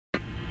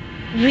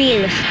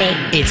real estate.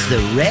 It's the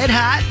Red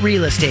Hot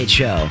Real Estate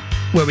Show,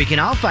 where we can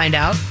all find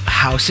out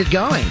how's it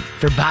going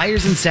for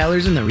buyers and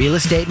sellers in the real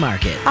estate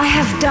market. I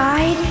have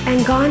died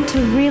and gone to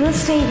real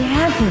estate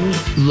heaven.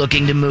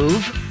 Looking to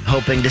move?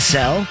 Hoping to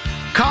sell?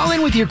 Call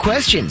in with your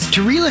questions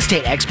to real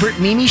estate expert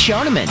Mimi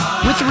Schoneman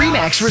with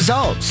RE/MAX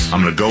Results.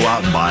 I'm going to go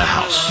out and buy a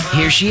house.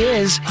 Here she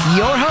is,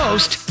 your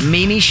host,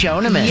 Mimi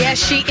Schoneman. Yes,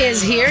 she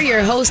is here,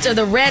 your host of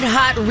the Red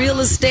Hot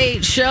Real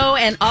Estate Show,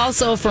 and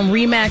also from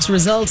RE/MAX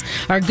Results,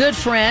 our good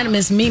friend,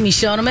 Miss Mimi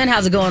Schoneman.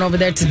 How's it going over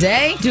there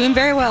today? Doing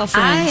very well,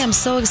 friend. I am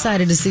so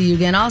excited to see you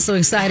again. Also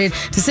excited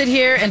to sit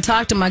here and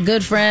talk to my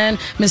good friend,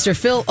 Mr.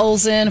 Phil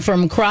Olson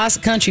from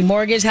CrossCountry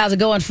Mortgage. How's it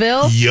going,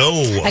 Phil?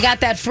 Yo. I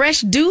got that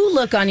fresh dew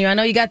look on you. I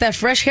know you got that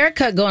fresh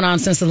haircut going on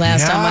since the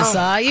last time I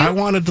saw you. I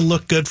wanted to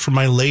look good for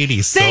my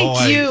lady, so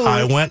Thank you.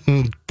 I went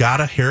and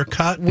got a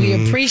haircut.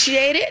 We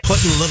appreciate it.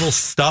 Putting little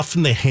stuff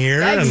in the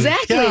hair.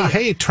 Exactly. And,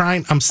 hey,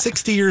 I'm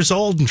 60 years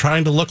old and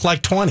trying to look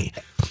like 20.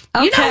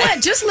 Okay. You know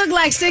what? Just look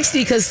like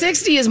 60, because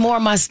 60 is more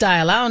my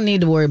style. I don't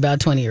need to worry about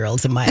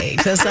 20-year-olds in my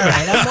age. That's all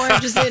right. I'm more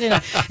interested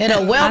in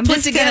a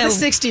well-put-together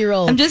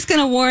 60-year-old. I'm just going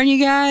to warn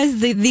you guys,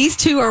 these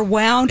two are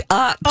wound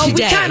up today.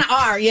 We kind of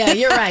are. Yeah,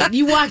 you're right.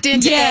 You walked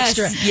into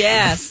extra.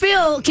 Yes.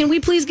 Phil, can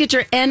we please get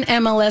your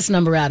NMLS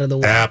number out of the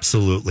way?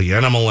 Absolutely.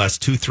 NMLS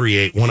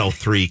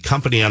 238103,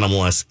 company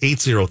NMLS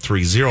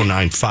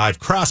 803095,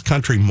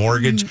 CrossCountry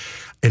Mortgage.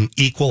 An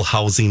equal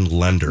housing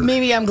lender.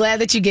 Mimi, I'm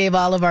glad that you gave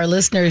all of our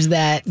listeners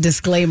that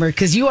disclaimer,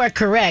 because you are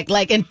correct.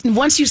 Like, and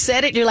once you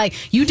said it, you're like,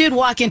 you did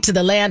walk into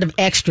the land of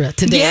extra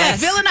today. Yes.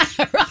 Like, Phil and I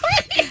are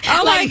already.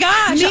 Oh my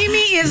gosh.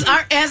 Mimi is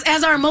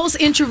as our most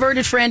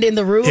introverted friend in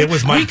the room. It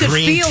was my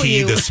green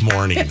tea this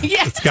morning.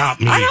 Yes. It's got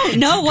me. I don't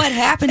know what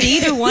happened to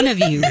either one of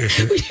you, but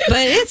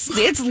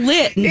it's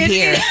lit in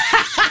here.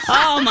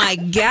 Oh my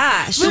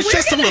gosh. There's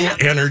just a little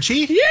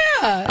energy.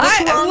 Yeah.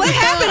 What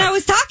happened? I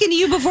was talking to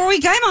you before we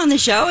came on the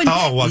show, and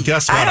well,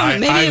 guess what? I don't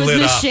know. Maybe it was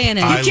Miss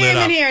Shannon. You came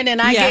in here, and then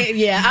I'm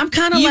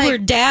kind of like... You were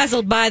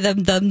dazzled by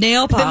the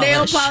nail polish. The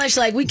nail polish,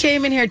 like, we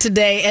came in here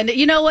today, and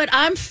you know what?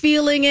 I'm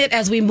feeling it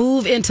as we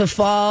move into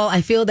fall.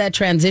 I feel that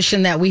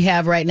transition that we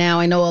have right now.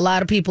 I know a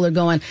lot of people are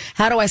going,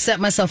 how do I set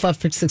myself up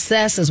for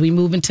success as we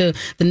move into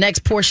the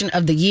next portion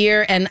of the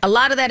year? And a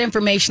lot of that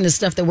information is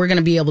stuff that we're going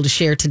to be able to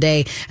share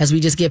today as we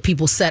just get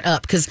people set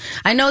up, because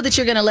I know that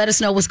you're going to let us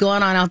know what's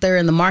going on out there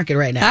in the market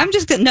right now.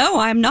 No,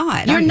 I'm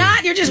not. You're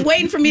not? You're just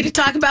waiting for me to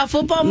talk about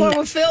football more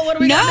with Phil? What are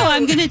we going to do? No,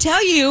 I'm going to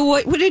tell you.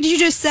 What did you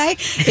just say?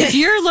 If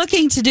you're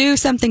looking to do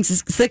something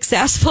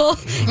successful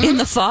in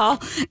the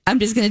fall, I'm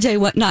just going to tell you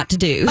what not to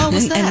do. Oh,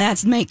 what's that? And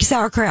that's make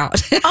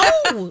sauerkraut.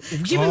 Oh,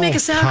 you've been making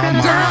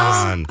sauerkraut?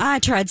 Girls, I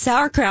tried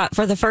sauerkraut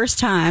for the first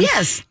time.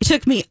 Yes. It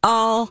took me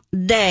all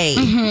day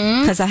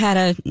because I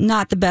had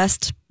not the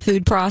best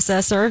food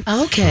processor.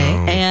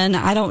 Okay. And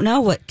I don't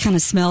know what kind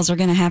of smells are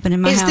going to happen in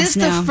my house now. Is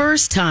this the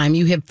first time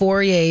you have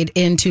forayed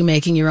into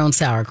making your own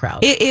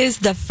sauerkraut? It is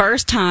the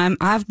first time.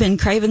 I've been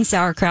craving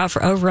sauerkraut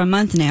for over a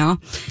month now.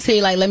 So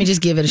you're like, let me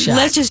just give it a shot.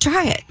 Let's just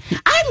try it.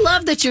 I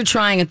love that you're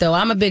trying it, though.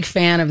 I'm a big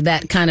fan of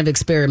that kind of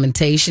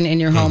experimentation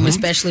in your home,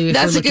 especially if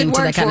That's you're looking a good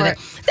to word that kind for of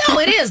thing. No,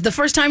 it is. The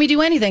first time you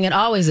do anything, it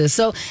always is.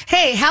 So,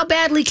 hey, how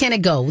badly can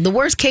it go? The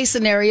worst case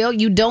scenario,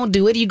 you don't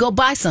do it, you go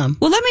buy some.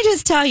 Well, let me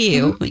just tell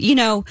you,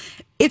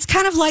 it's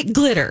kind of like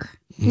glitter.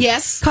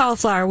 Yes.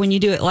 Cauliflower, when you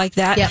do it like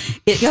that,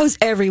 it goes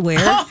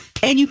everywhere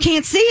and you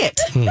can't see it.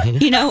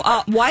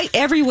 White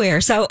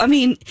everywhere. So, I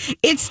mean,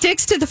 it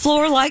sticks to the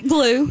floor like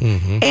glue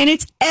and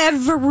it's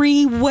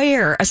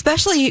everywhere,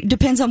 especially it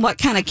depends on what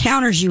kind of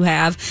counters you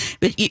have,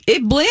 but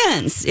it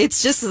blends.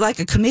 It's just like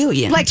a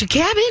chameleon. Like your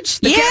cabbage?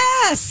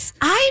 Yes.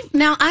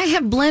 I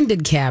have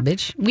blended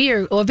cabbage.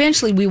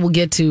 Eventually we will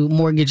get to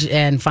mortgage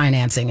and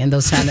financing and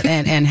those kind of,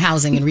 and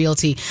housing and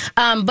realty.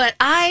 But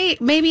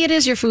maybe it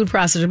is your food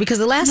processor, because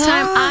the last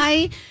time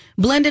I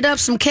blended up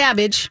some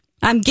cabbage,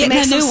 I'm getting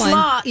a new one.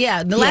 Slaw.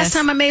 Yeah, the last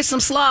time I made some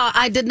slaw,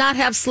 I did not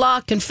have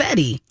slaw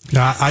confetti.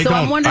 I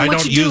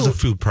don't use a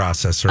food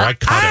processor. I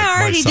cut it myself.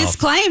 I already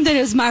disclaimed that it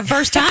was my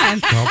first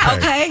time.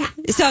 Okay.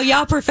 So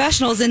y'all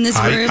professionals in this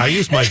room. I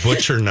use my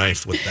butcher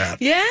knife with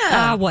that.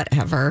 Yeah.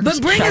 Whatever.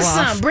 But bring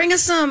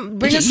us some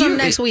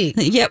next week.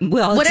 Yeah,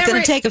 well, it's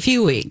going to take a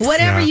few weeks.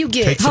 It you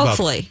get.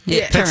 Hopefully.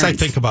 It takes, I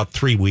think, about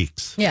 3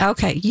 weeks. Yeah.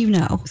 Okay,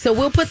 So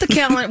we'll put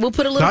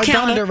a little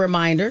calendar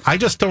reminder. I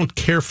just don't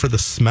care for the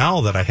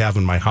smell that I have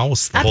in my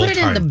house the whole time. I put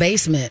it in the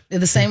basement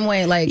the same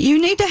way. Like,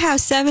 you need to have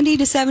 70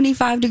 to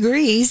 75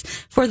 degrees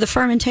for the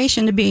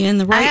fermentation to be in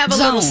the right zone. I have a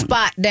little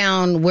spot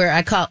down where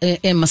I call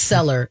in my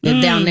cellar,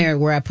 down there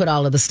where I put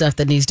all of the stuff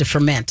that needs to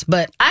ferment.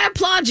 But I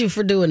applaud you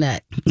for doing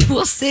that.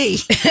 We'll see.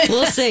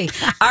 We'll see.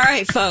 All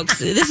right, folks.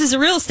 This is a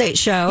real estate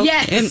show.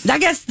 Yes. And I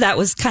guess that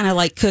was kind of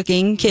like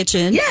cooking,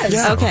 kitchen. Yes.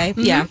 Yeah. Okay.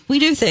 Yeah. We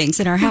do things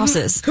in our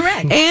houses.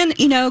 Correct. And,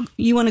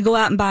 you want to go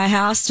out and buy a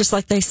house, just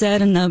like they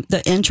said in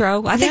the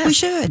intro. I think we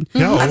should.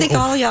 No, I think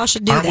all of y'all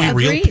should do that. Aren't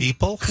we real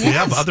people? Yes. We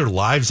have other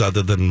lives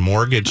other than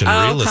mortgage and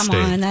real estate.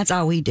 Come on. That's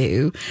all we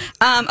do.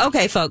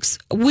 Okay, folks.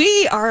 I'm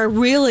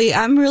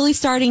really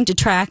starting to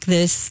track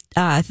this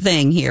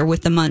thing here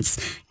with the month's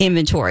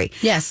inventory.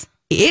 Yes.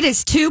 It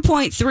is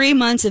 2.3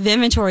 months of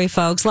inventory,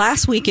 folks.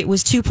 Last week it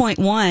was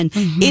 2.1.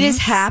 It is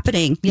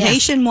happening. Yes.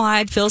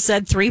 Nationwide, Phil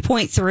said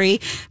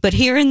 3.3, but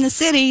here in the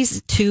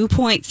cities,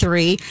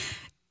 2.3.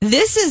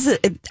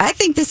 I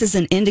think this is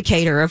an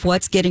indicator of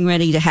what's getting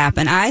ready to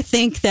happen. I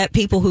think that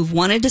people who've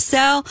wanted to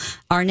sell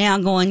are now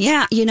going,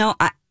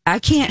 I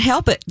can't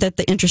help it that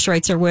the interest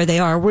rates are where they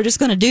are. We're just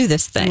going to do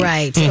this thing.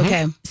 Right.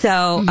 Okay.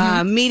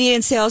 So,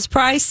 median sales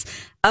price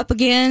up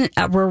again.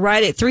 We're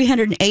right at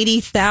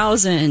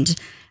 380,000.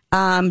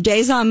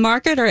 Days on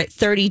market are at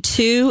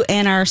 32,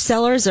 and our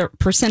sellers are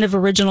percent of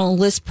original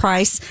list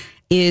price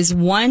is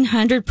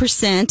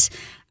 100%.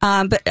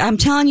 But I'm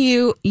telling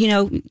you,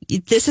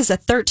 this is a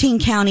 13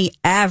 county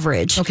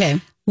average.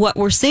 Okay. What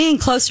we're seeing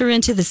closer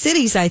into the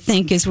cities, I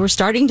think, is we're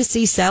starting to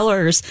see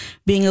sellers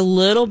being a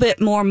little bit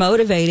more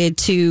motivated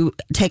to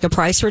take a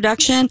price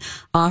reduction,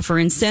 offer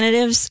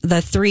incentives, the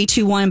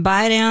 3-2-1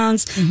 buy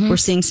downs. We're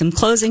seeing some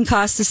closing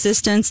cost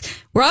assistance.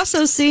 We're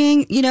also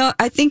seeing,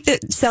 I think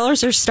that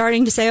sellers are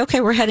starting to say, okay,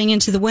 we're heading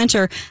into the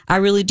winter. I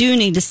really do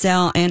need to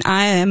sell, and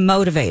I am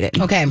motivated.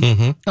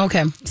 Okay.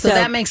 Okay. So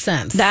that makes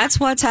sense. That's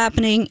what's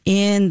happening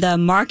in the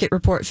market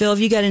report. Phil,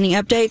 have you got any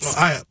updates?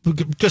 I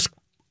just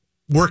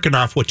working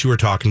off what you were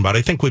talking about,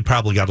 I think we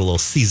probably got a little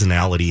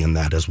seasonality in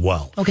that as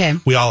well. Okay.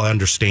 We all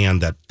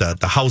understand that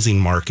the housing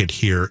market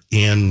here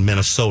in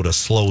Minnesota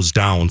slows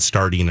down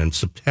starting in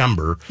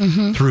September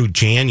through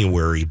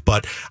January.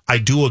 But I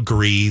do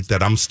agree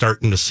that I'm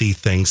starting to see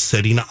things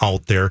sitting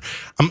out there.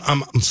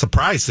 I'm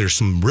surprised there's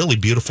some really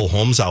beautiful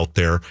homes out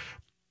there,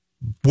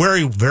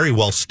 very, very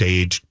well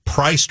staged,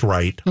 priced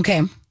right.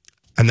 Okay.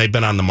 And they've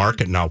been on the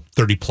market now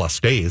 30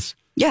 plus days.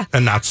 Yeah.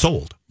 And not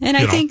sold. And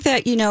I think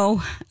that,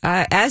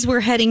 as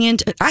we're heading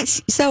into,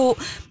 so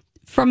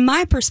from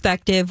my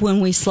perspective, when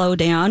we slow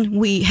down,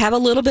 we have a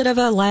little bit of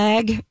a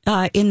lag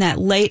in that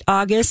late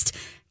August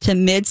to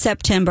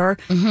mid-September.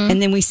 And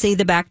then we see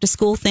the back to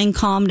school thing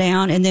calm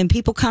down, and then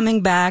people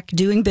coming back,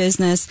 doing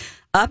business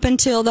up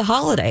until the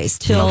holidays,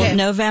 till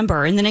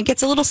November. And then it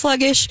gets a little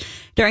sluggish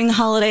during the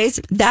holidays.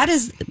 That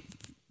is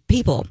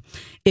people.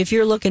 If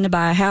you're looking to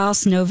buy a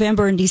house,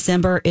 November and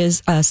December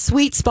is a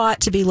sweet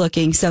spot to be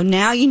looking. So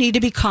now you need to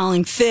be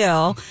calling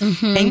Phil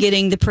and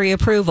getting the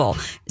pre-approval.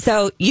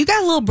 So you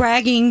got a little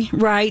bragging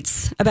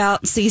rights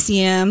about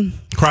CCM.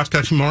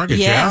 CrossCountry Mortgage,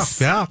 yes.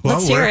 Yeah. Well,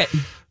 let's hear it.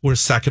 We're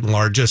second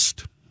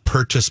largest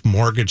purchase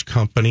mortgage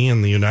company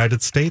in the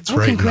United States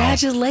right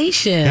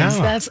congratulations.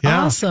 now. That's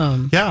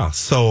awesome. Yeah.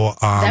 So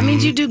that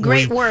means you do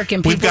great work,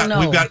 and people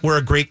know. We're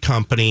a great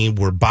company.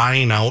 We're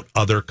buying out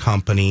other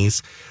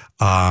companies.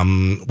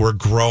 We're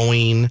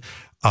growing,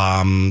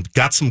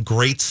 got some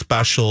great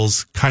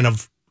specials, kind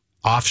of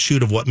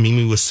offshoot of what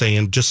Mimi was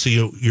saying. Just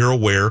so you're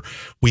aware,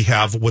 we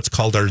have what's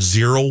called our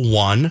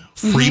 0-1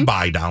 free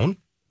buy down.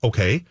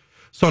 Okay.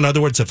 So in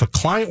other words, if a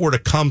client were to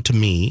come to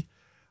me,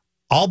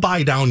 I'll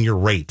buy down your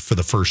rate for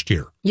the first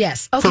year.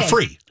 Yes. Okay. For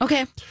free.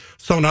 Okay.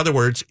 So in other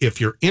words, if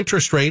your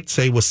interest rate,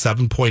 say, was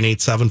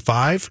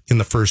 7.875 in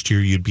the first year,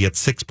 you'd be at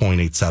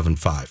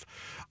 6.875.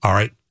 All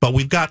right. But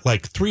we've got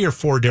like 3 or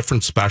 4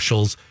 different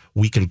specials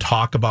we can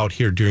talk about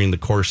here during the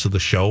course of the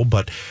show.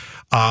 But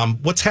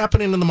what's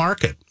happening in the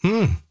market?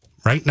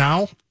 Right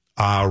now,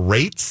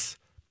 rates,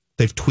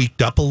 they've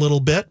tweaked up a little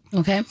bit.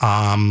 Okay.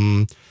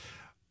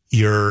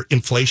 Your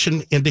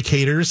inflation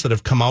indicators that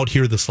have come out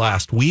here this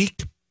last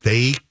week,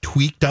 they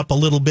tweaked up a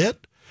little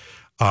bit.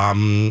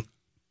 Am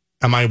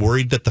I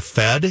worried that the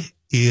Fed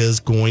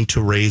is going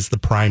to raise the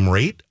prime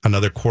rate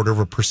another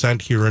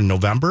 0.25% here in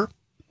November?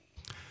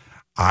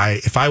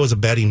 If I was a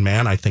betting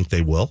man, I think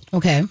they will.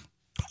 Okay.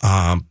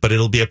 But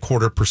it'll be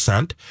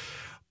 0.25%.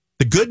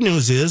 The good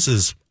news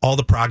is all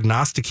the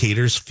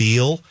prognosticators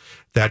feel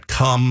that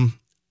come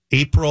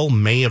April,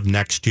 May of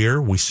next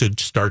year, we should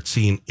start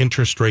seeing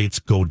interest rates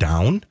go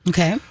down.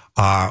 Okay.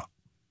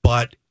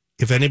 But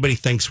if anybody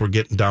thinks we're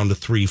getting down to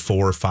 3%,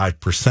 4%,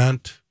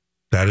 5%,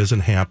 that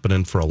isn't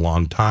happening for a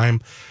long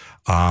time.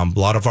 A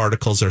lot of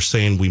articles are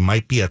saying we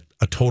might be at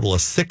a total of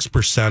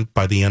 6%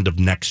 by the end of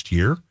next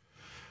year.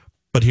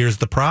 But here's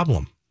the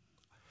problem.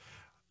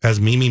 As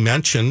Mimi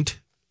mentioned,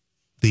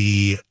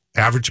 the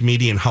average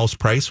median house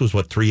price was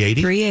what, $380?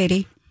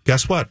 $380.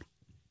 Guess what?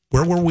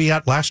 Where were we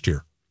at last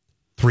year?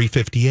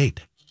 $358.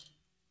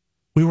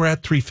 We were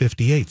at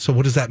 $358. So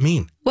what does that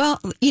mean? Well,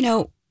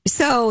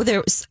 so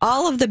there's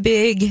all of the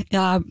big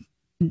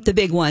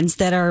ones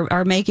that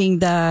are making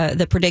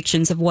the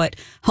predictions of what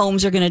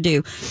homes are going to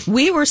do.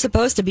 We were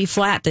supposed to be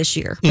flat this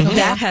year, but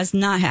that has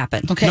not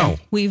happened. Okay. No.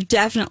 We've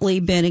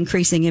definitely been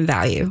increasing in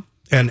value.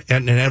 And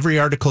in every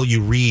article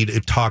you read,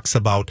 it talks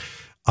about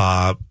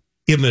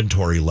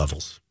inventory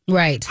levels.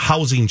 Right.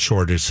 Housing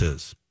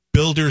shortages.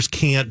 Builders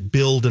can't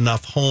build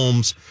enough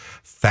homes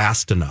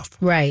fast enough.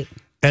 Right.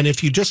 And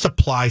if you just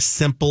apply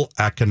simple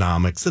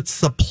economics, it's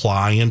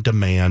supply and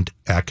demand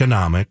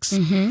economics.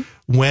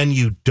 When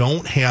you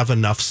don't have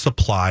enough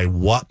supply,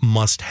 what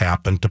must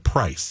happen to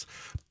price?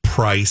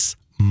 Price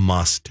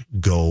must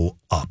go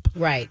up.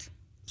 Right.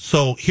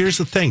 So here's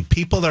the thing.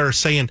 People that are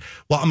saying,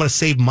 well, I'm going to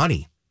save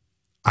money.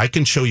 I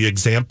can show you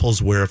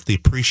examples where if the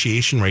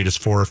appreciation rate is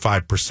 4 or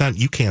 5%,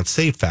 you can't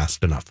save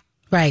fast enough.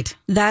 Right.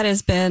 That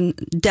has been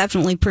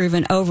definitely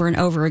proven over and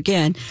over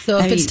again. So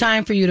if it's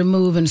time for you to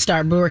move and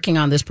start working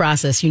on this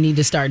process, you need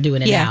to start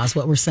doing it now, is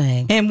what we're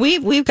saying. And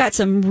we've got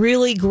some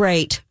really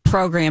great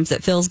programs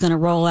that Phil's going to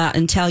roll out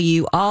and tell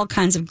you all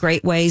kinds of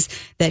great ways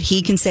that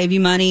he can save you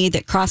money,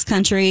 that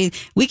CrossCountry,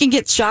 we can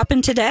get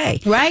shopping today.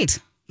 Right.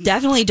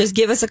 Definitely just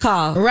give us a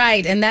call.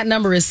 Right. And that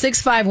number is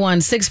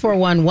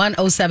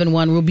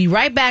 651-641-1071. We'll be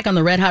right back on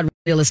the Red Hot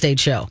Real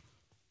Estate Show.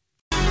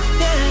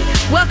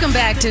 Welcome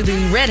back to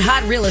the Red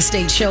Hot Real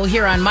Estate Show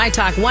here on My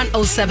Talk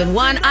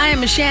 1071. I am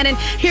Ms. Shannon.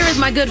 Here is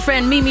my good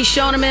friend Mimi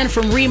Schoneman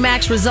from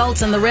RE/MAX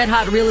Results and the Red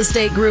Hot Real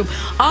Estate Group.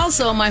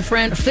 Also, my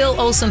friend Phil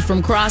Olson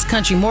from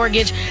CrossCountry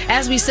Mortgage.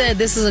 As we said,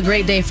 this is a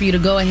great day for you to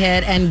go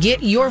ahead and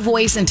get your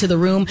voice into the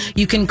room.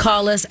 You can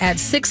call us at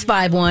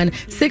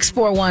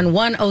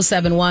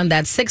 651-641-1071.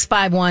 That's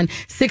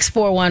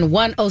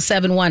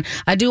 651-641-1071.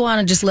 I do want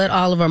to just let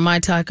all of our My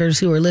Talkers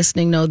who are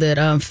listening know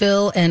that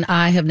Phil and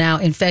I have now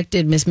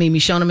infected Miss Mimi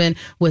Schoneman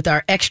with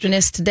our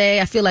extraness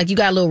today. I feel like you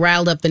got a little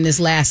riled up in this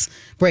last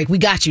break. We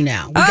got you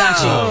now. We got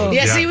you.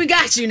 Yeah, see, we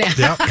got you now.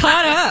 Yep.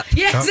 Caught up.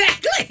 Yeah,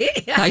 exactly.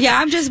 Yeah,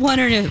 I'm just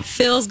wondering if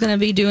Phil's going to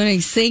be doing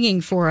any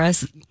singing for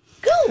us.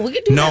 Cool, we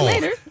can do that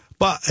later.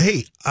 But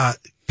hey,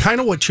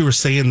 kind of what you were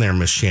saying there,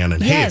 Miss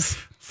Shannon. Yes.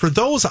 Hey, for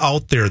those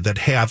out there that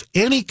have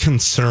any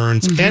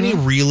concerns, any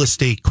real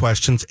estate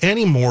questions,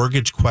 any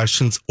mortgage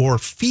questions, or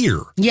fear,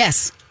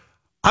 yes,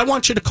 I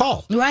want you to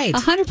call. Right.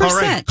 100%. All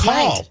right, call.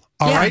 Right.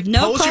 All right.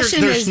 No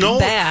question is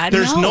bad.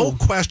 There's no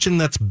question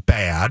that's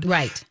bad.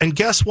 Right. And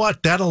guess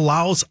what? That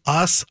allows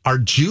us, our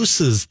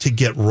juices, to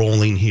get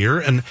rolling here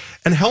and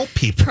help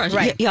people.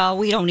 Right. Y'all,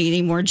 we don't need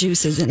any more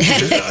juices in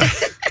here.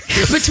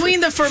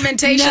 Between the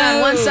fermentation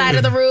on one side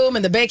of the room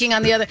and the baking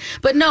on the other.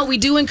 But no, we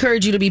do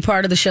encourage you to be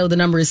part of the show. The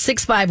number is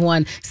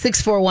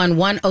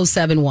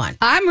 651-641-1071.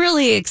 I'm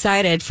really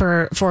excited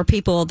for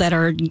people that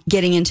are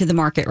getting into the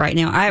market right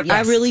now.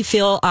 I really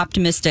feel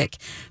optimistic,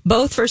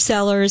 both for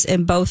sellers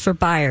and both for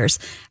buyers.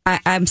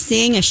 I'm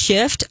seeing a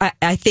shift.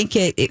 I think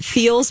it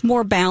feels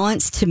more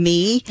balanced to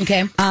me.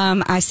 Okay.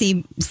 I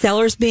see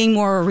sellers being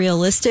more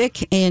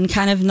realistic and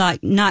kind of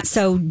not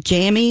so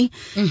jammy.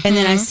 And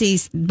then I see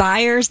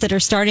buyers that are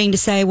starting to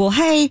say, well,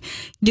 hey,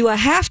 do I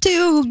have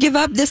to give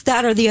up this,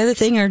 that, or the other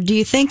thing? Or do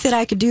you think that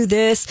I could do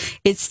this?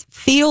 It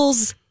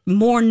feels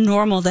more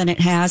normal than it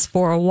has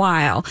for a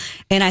while.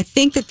 And I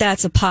think that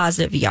that's a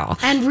positive, y'all.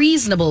 And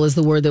reasonable is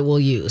the word that we'll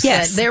use.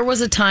 Yes. There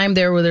was a time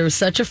there where there was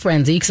such a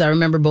frenzy, because I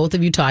remember both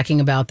of you talking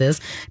about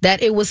this,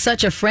 that it was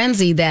such a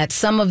frenzy that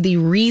some of the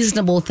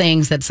reasonable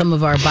things that some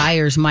of our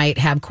buyers might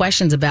have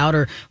questions about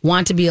or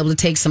want to be able to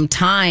take some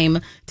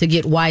time to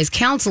get wise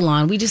counsel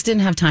on, we just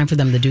didn't have time for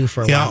them to do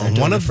for a while. Yeah,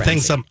 one of the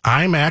things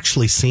I'm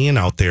actually seeing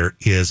out there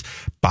is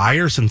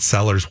buyers and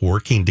sellers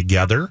working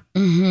together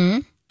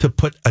to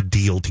put a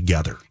deal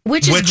together.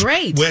 Which is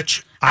great.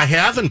 Which I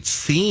haven't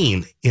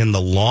seen in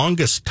the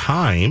longest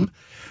time,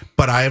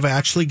 but I have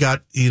actually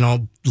got,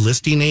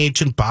 listing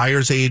agent,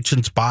 buyers,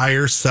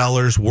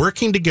 sellers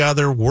working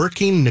together,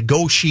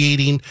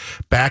 negotiating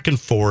back and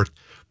forth.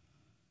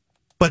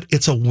 But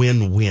it's a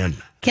win-win.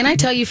 Can I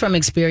tell you from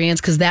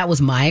experience, because that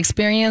was my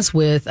experience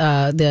with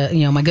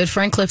my good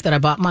friend Cliff that I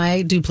bought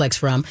my duplex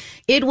from.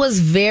 It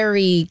was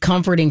very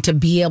comforting to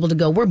be able to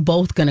go, we're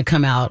both going to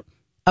come out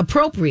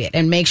appropriate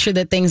and make sure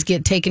that things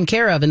get taken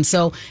care of. And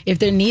so if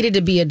there needed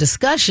to be a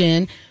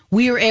discussion,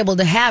 we were able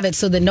to have it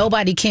so that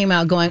nobody came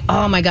out going,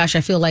 oh my gosh,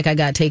 I feel like I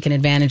got taken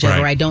advantage of,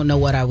 or I don't know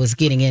what I was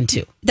getting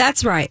into.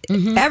 That's right.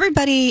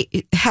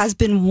 Everybody has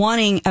been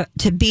wanting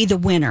to be the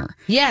winner.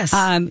 Yes.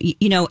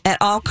 At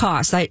all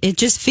costs. It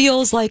just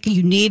feels like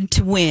you need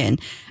to win.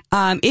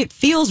 It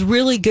feels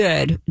really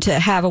good to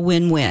have a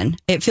win-win.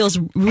 It feels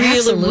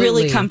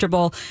really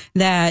comfortable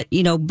that,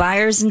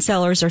 buyers and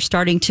sellers are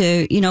starting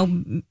to,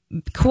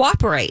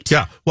 cooperate.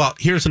 Yeah. Well,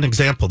 here's an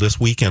example. This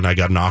weekend, I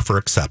got an offer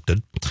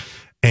accepted,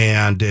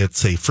 and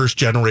it's a first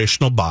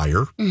generational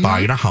buyer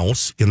buying a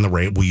house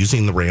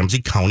using the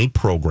Ramsey County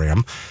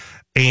program.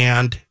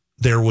 And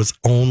there was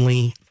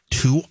only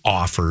 2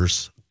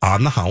 offers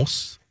on the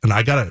house. And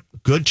I got a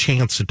good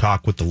chance to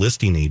talk with the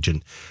listing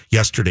agent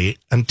yesterday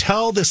and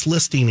tell this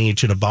listing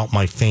agent about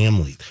my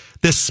family,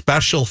 this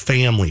special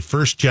family,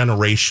 first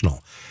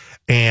generational.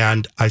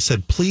 And I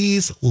said,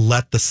 please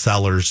let the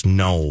sellers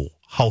know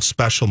how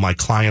special my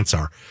clients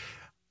are.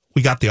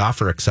 We got the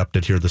offer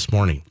accepted here this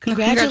morning.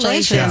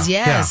 Congratulations.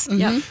 Yes.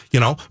 Yeah.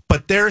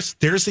 But there's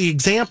the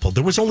example.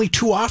 There was only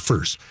 2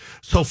 offers.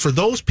 So for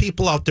those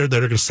people out there that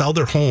are going to sell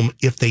their home,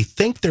 if they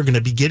think they're going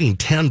to be getting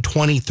 10,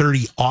 20,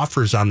 30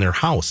 offers on their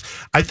house,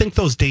 I think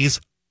those days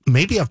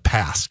maybe have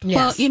passed.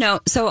 Yes.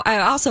 Well, so I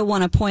also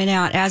want to point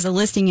out, as a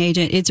listing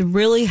agent, it's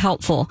really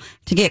helpful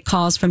to get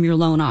calls from your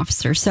loan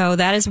officer. So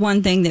that is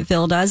one thing that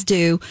Phil does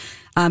do.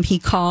 He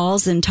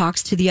calls and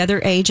talks to the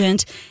other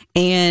agent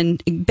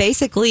and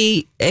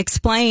basically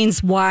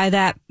explains why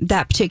that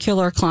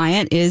particular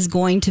client is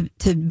going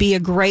to be a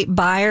great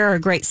buyer or a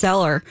great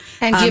seller.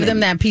 And give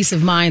them that peace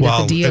of mind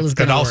that the deal is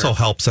going to work. It also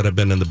helps that I've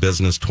been in the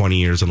business 20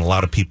 years and a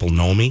lot of people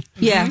know me.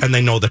 Yeah. And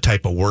they know the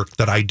type of work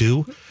that I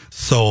do.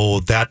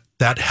 So that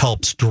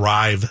helps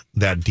drive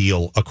that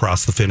deal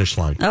across the finish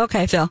line.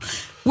 Okay, Phil.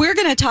 We're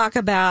going to talk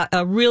about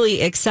a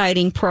really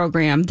exciting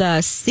program,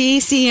 the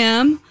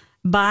CCM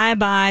Bye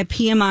Bye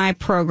PMI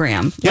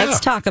program. Yeah. Let's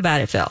talk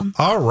about it, Phil.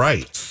 All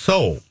right.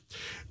 So,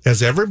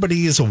 as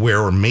everybody is aware,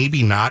 or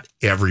maybe not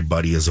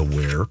everybody is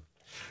aware,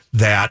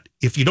 that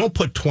if you don't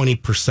put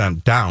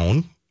 20%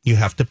 down, you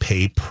have to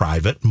pay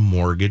private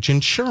mortgage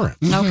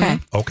insurance. Okay.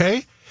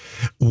 Okay?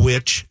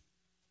 Which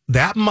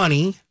that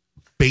money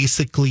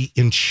basically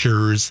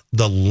insures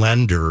the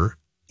lender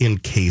in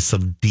case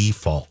of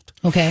default.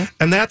 Okay.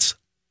 And that's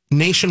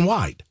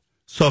nationwide.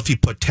 So if you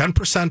put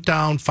 10%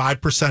 down,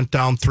 5%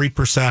 down,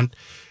 3%,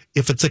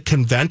 if it's a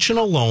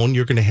conventional loan,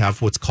 you're going to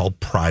have what's called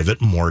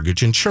private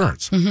mortgage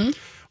insurance. Mm-hmm.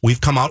 We've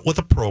come out with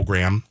a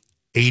program,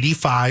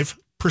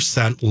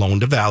 85% loan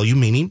to value,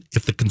 meaning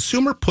if the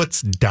consumer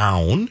puts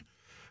down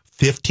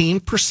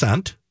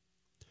 15%,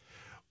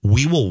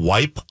 we will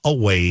wipe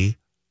away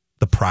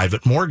the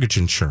private mortgage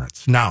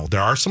insurance. Now,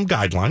 there are some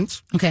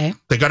guidelines. Okay.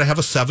 They got to have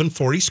a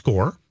 740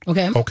 score.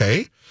 Okay.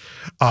 Okay.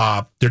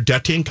 Their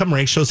debt to income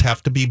ratios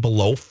have to be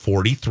below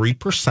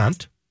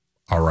 43%.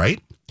 All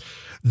right.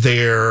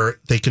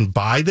 They can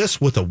buy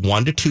this with a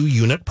 1 to 2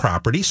 unit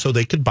property, so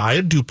they could buy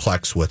a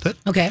duplex with it.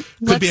 Okay.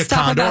 Could be a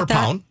condo or a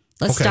pound.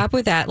 Let's stop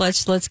with that.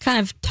 Let's kind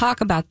of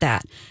talk about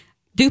that.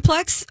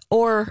 Duplex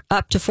or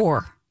up to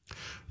 4?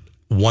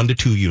 1 to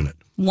 2 unit.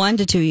 1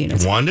 to 2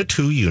 units. 1 to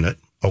 2 unit.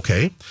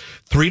 Okay.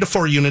 3 to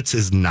 4 units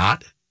is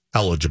not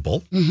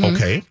eligible. Mm-hmm.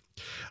 Okay.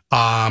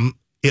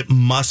 It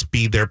must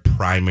be their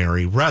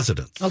primary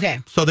residence. Okay.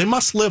 So they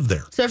must live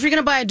there. So if you're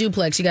going to buy a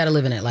duplex, you got to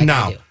live in it like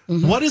now, I do.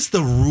 Mm-hmm. What is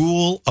the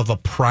rule of a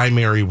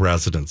primary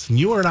residence? And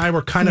you and I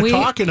were kind of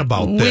talking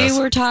about this. We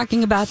were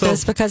talking about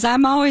this because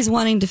I'm always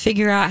wanting to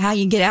figure out how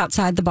you get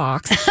outside the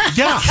box.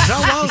 Yeah.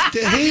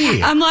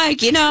 Hey. I'm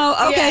like, if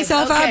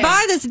I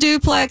buy this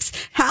duplex,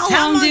 how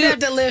long do I have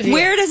to live here?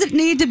 Where does it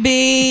need to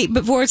be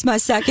before it's my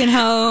second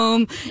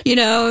home?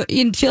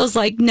 It feels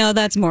like, no,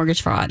 that's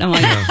mortgage fraud. I'm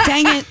like,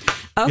 dang it.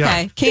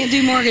 Okay, can't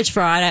do mortgage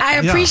fraud. I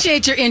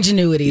appreciate your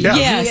ingenuity. Yeah.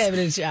 Yes. You gave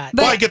it a shot.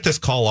 Well, I get this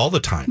call all the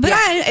time. But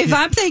if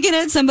I'm thinking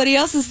it, somebody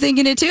else is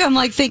thinking it too. I'm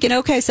like thinking,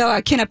 okay, so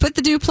can I put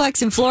the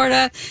duplex in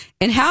Florida?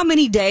 And how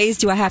many days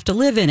do I have to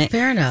live in it?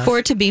 Fair enough. For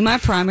it to be my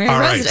primary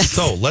residence?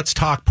 All right, so let's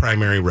talk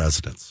primary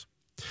residence.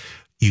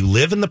 You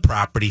live in the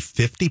property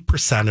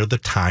 50% of the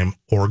time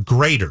or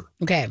greater.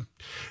 Okay.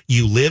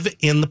 You live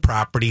in the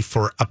property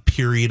for a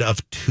period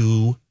of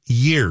 2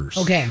 years.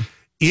 Okay.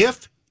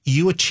 If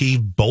you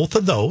achieve both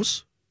of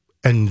those,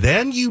 and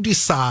then you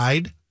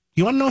decide,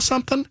 you want to know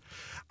something?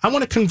 I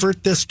want to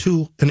convert this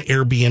to an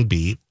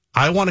Airbnb.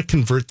 I want to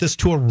convert this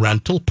to a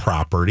rental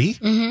property.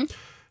 Mm-hmm.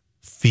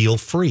 Feel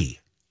free.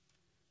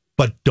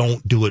 But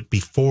don't do it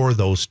before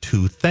those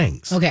 2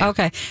 things.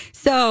 Okay.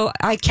 So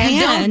I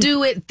can.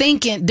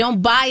 And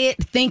don't buy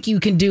it, think you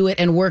can do it,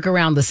 and work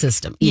around the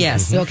system.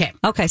 Yes.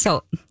 Mm-hmm. Okay.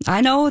 So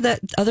I know that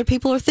other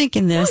people are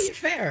thinking this. Oh, you're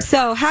fair.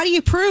 So how do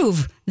you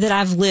prove that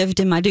I've lived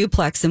in my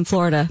duplex in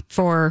Florida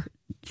for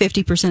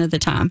 50% of the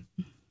time?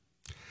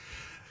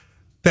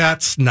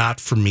 That's not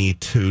for me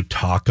to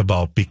talk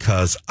about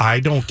because I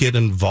don't get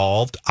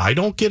involved. I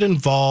don't get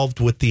involved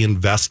with the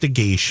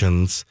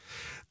investigations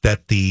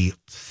that the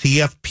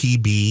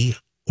CFPB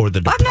or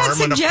the Department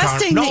of I'm not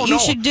suggesting that you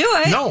should do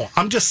it. No,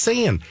 I'm just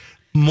saying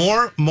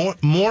more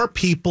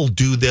people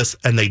do this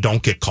and they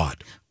don't get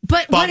caught.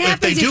 But what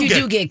happens if you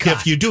do get caught?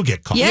 If you do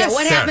get caught. Yes. Yeah,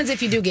 what happens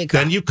if you do get caught?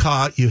 Then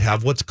you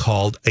have what's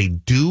called a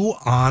due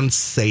on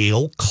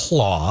sale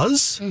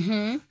clause.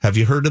 Mm-hmm. Have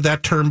you heard of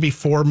that term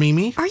before,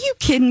 Mimi? Are you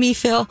kidding me,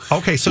 Phil?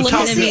 Okay, so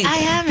I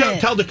haven't.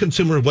 Tell the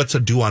consumer what's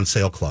a due on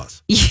sale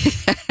clause.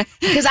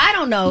 Because I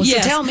don't know, so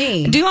tell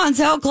me. Due on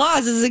sale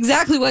clause is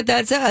exactly what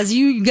that says.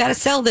 You got to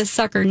sell this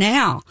sucker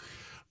now.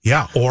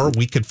 Yeah, or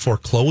we could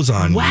foreclose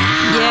on you.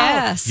 Wow.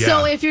 Yes. Yeah.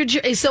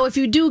 So if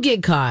you do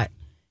get caught,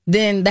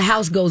 then the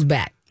house goes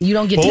back. You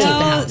don't get to keep the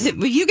house.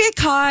 You get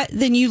caught,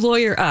 then you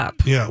lawyer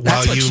up. Yeah,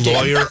 while you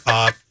lawyer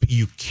up,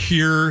 you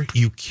cure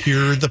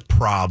the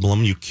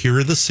problem, you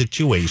cure the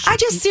situation. I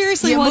just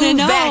seriously want to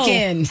know back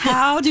in.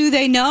 How do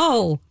they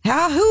know?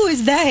 Who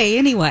is they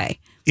anyway?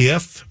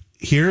 Here's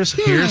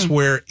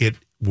where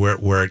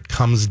it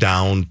comes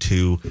down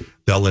to,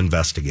 they'll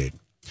investigate.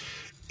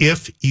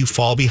 If you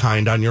fall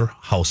behind on your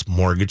house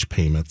mortgage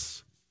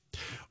payments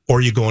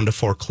or you go into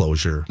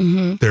foreclosure,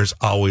 there's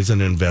always an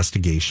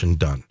investigation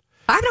done.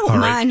 I don't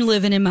mind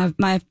living in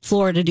my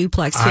Florida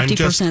duplex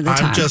 50% of the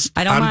time.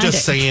 I'm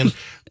just saying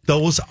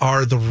those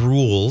are the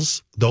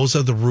rules. Those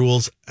are the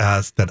rules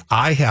that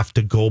I have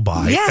to go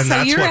by. Yeah, and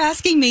so you're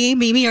asking me,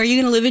 Mimi, are you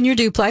going to live in your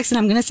duplex? And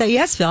I'm going to say,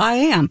 yes, Phil, I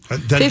am.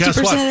 50%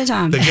 of the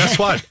time. Then guess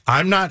what?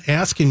 I'm not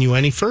asking you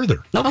any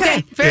further.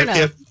 Okay, fair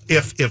enough.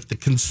 if the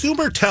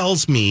consumer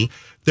tells me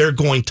they're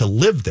going to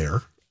live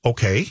there,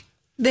 okay,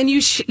 then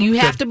you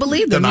have to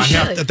believe them.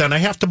 Then I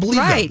have to believe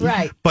them.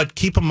 Right. But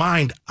keep in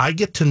mind, I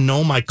get to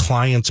know my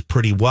clients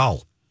pretty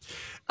well.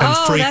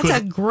 And that's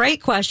a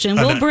great question.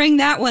 We'll bring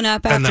that one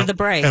up after the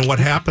break. And what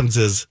happens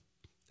is,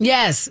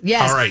 Yes.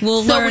 all right.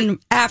 We'll learn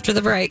after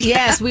the break.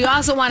 Yes, we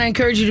also want to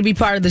encourage you to be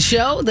part of the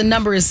show. The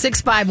number is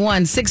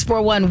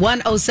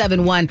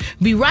 651-641-1071.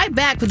 Be right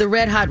back with the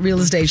Red Hot Real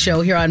Estate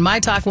Show here on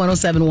My Talk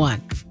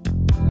 1071.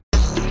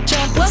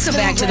 Welcome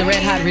back to the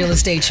Red Hot Real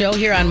Estate Show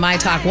here on My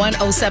Talk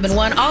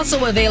 1071.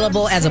 Also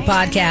available as a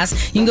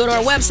podcast. You can go to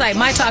our website,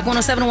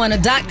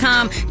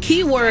 mytalk1071.com,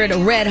 keyword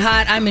Red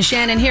Hot. I'm Ms.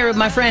 Shannon here with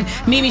my friend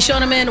Mimi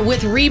Schoneman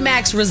with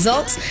RE/MAX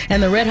Results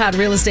and the Red Hot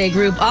Real Estate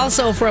Group.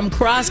 Also from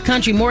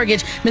CrossCountry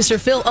Mortgage, Mr.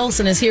 Phil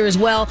Olson is here as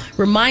well,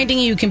 reminding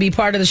you can be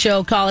part of the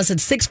show. Call us at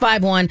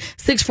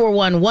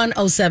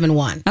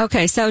 651-641-1071.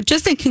 Okay, so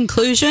just in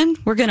conclusion,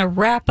 we're going to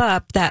wrap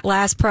up that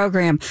last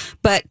program,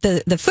 but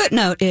the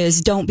footnote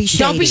is don't be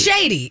shady. Don't be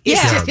shady.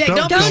 Yeah. Don't do it.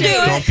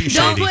 Don't be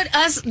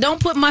shady. Don't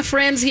put my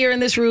friends here in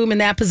this room in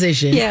that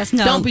position. Yes,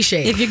 no. Don't be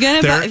shady. If you're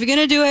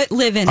gonna do it,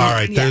 live in it. All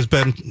right. There's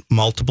been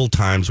multiple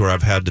times where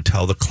I've had to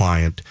tell the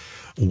client,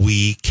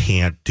 we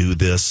can't do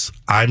this.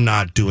 I'm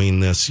not doing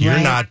this. You're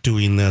not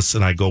doing this.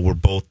 And I go, we're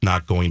both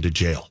not going to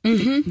jail.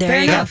 Mm-hmm.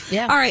 There you go.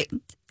 Yeah. All right.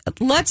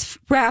 Let's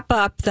wrap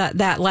up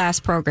that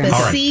last program.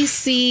 The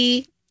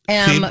CCM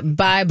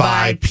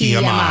by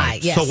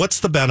PMI. Yes. So what's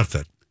the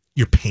benefit?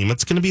 Your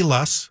payment's going to be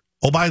less.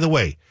 Oh, by the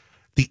way,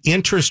 the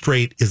interest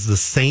rate is the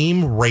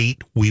same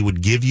rate we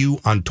would give you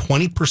on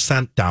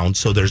 20% down.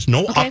 So there's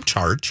no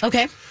upcharge.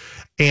 Okay.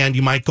 And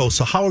you might go,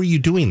 so how are you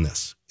doing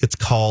this? It's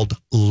called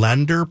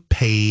lender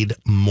paid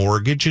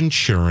mortgage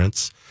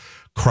insurance.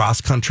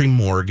 CrossCountry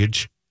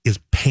Mortgage is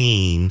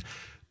paying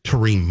to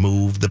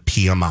remove the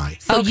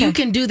PMI. So you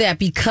can do that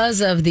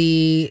because of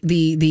the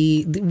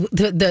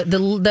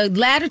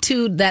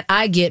latitude that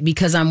I get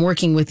because I'm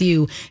working with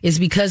you is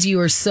because you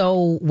are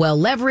so well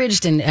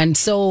leveraged and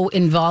so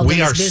involved in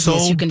this business. We are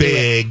so you can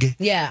big, do it.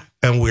 Yeah,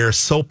 and we're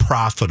so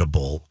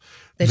profitable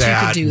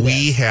that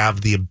we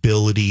have the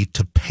ability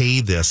to pay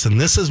this. And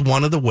this is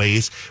one of the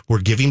ways we're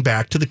giving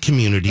back to the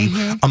community,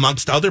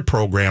 amongst other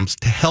programs,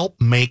 to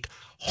help make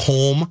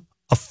home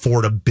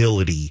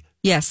affordability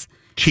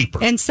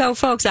cheaper. And so,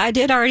 folks, I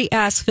did already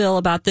ask Phil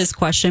about this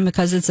question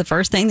because it's the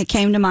first thing that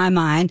came to my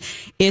mind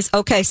is,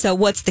 okay, so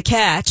what's the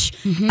catch?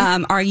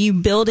 Are you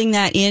building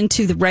that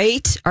into the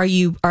rate? Are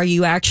you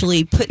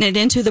actually putting it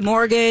into the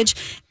mortgage?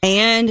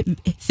 And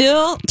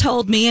Phil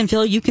told me, and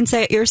Phil, you can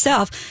say it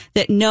yourself,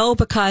 that no,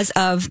 because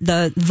of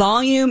the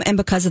volume and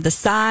because of the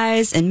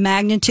size and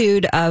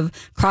magnitude of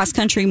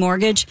CrossCountry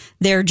Mortgage,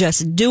 they're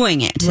just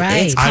doing it.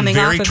 Right. It's coming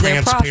I'm very off of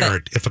their transparent.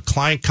 profit. If a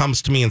client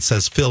comes to me and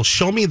says, Phil,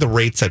 show me the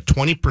rates at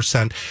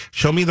 20%,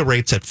 show me the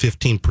rates at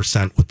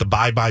 15% with the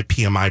Buy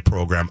PMI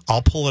program,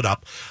 I'll pull it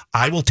up.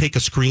 I will take a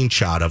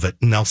screenshot of it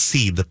and they'll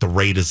see that the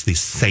rate is the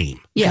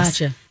same. Yes.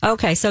 Gotcha.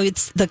 Okay, so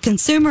it's the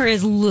consumer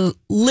is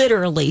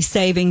literally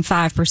saving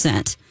 5%.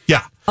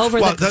 Yeah. Over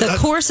the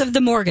course of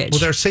the mortgage. Well,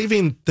 they're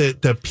saving the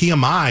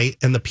PMI,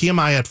 and the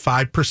PMI at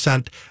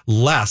 5%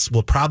 less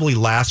will probably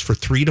last for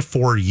 3 to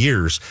 4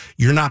 years.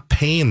 You're not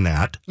paying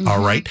that,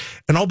 all right?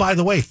 And oh, by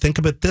the way, think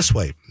of it this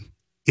way.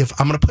 If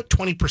I'm going to put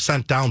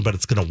 20% down, but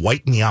it's going to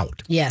wipe me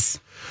out. Yes.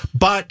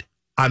 But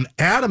I'm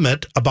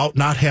adamant about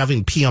not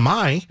having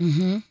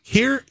PMI.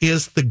 Here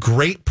is the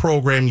great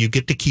program. You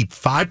get to keep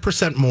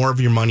 5% more of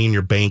your money in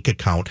your bank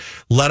account.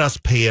 Let us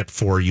pay it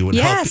for you and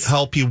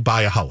help you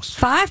buy a house.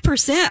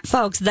 5%,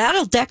 folks.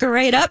 That'll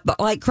decorate up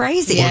like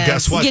crazy. Well,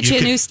 guess what? Get you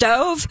a new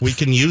stove. We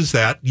can use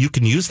that. You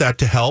can use that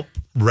to help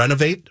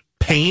renovate,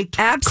 paint,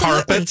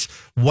 carpets,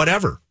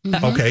 whatever.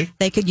 Okay.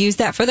 They could use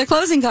that for their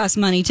closing cost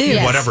money too.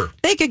 Yes. Whatever.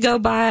 They could go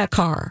buy a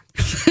car.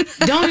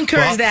 Don't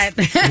encourage that.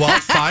 Well,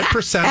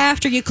 5%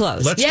 after you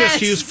close. Let's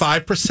just use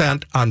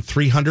 5% on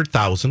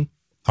 300,000.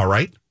 All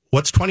right.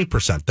 What's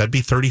 20%? That'd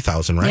be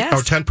 30,000, right? Yes.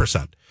 Or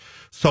 10%.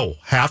 So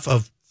half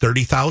of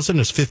 30,000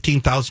 is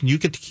 15,000. You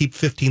get to keep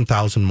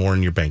 15,000 more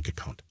in your bank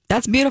account.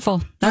 That's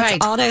beautiful.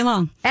 That's all day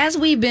long. As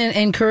we've been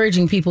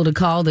encouraging people to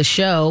call the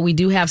show, we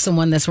do have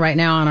someone that's right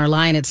now on our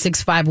line at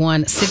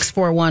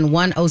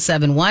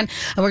 651-641-1071. And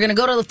we're going to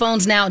go to the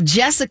phones now.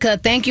 Jessica,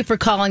 thank you for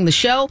calling the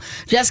show.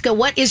 Jessica,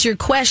 what is your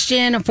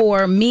question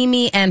for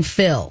Mimi and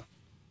Phil?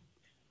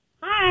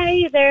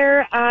 Hi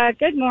there.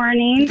 Good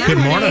morning. Good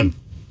morning.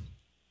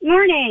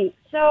 Morning.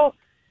 So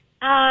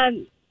I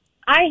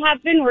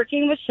have been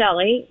working with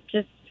Shelley,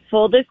 just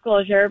full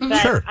disclosure.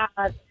 But Sure.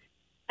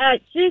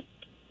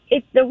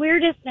 It's the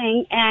weirdest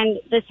thing, and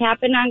this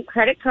happened on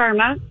Credit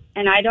Karma,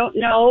 and I don't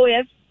know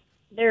if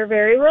they're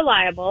very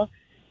reliable,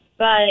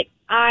 but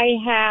I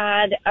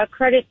had a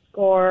credit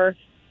score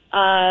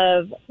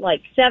of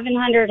like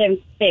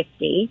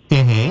 750,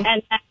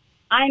 and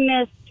I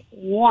missed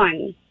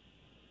one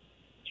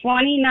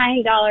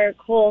 $29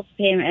 Kohl's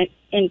payment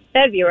in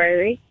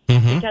February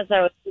because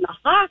I was in the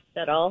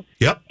hospital,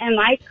 and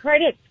my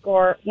credit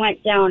score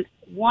went down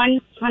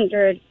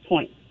 100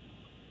 points.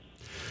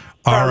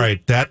 All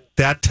right.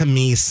 That to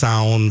me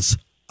sounds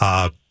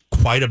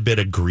quite a bit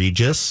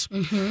egregious.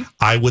 Mm-hmm.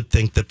 I would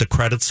think that the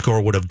credit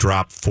score would have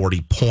dropped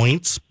 40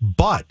 points.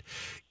 But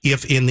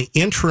if in the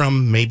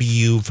interim, maybe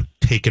you've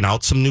taken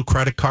out some new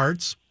credit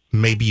cards,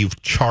 maybe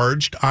you've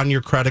charged on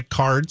your credit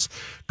cards,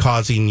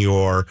 causing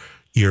your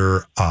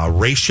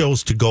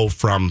ratios to go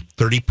from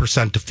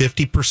 30% to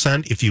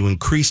 50% if you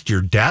increased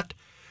your debt.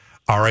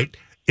 All right.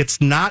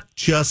 It's not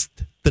just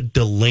the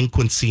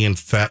delinquency in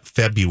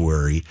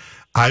February.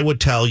 I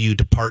would tell you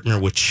to partner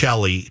with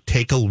Shelley,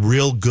 take a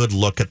real good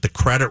look at the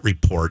credit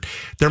report.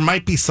 There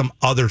might be some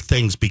other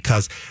things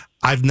because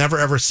I've never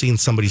ever seen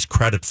somebody's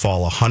credit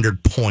fall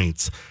 100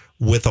 points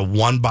with a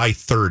 1 by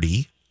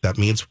 30. That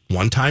means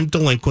one-time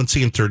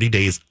delinquency in 30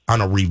 days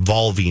on a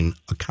revolving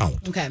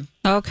account.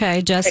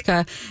 Okay,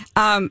 Jessica.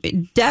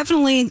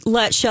 Definitely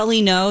let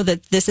Shelley know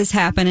that this has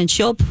happened, and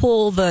she'll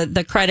pull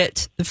the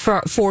credit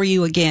for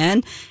you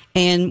again.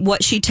 And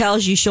what she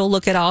tells you, she'll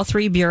look at all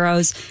three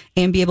bureaus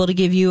and be able to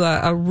give you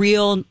a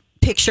real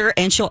picture.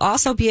 And she'll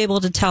also be able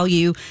to tell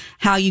you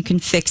how you can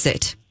fix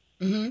it.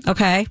 Mm-hmm.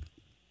 Okay?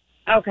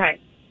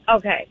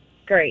 Okay,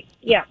 great.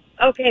 Yeah.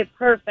 Okay,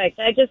 perfect.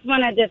 I just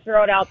wanted to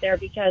throw it out there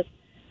because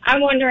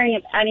I'm wondering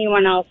if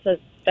anyone else has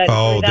been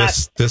through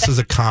that. This is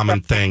a common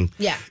thing.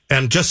 Yeah.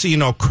 And just so you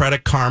know,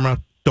 Credit Karma,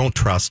 don't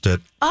trust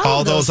it.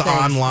 All those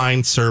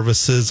online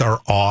services are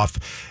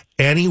off.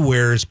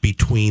 Anywhere's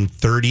between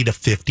 30 to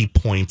 50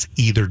 points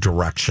either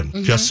direction,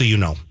 just so you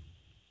know.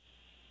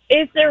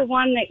 Is there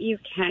one that you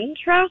can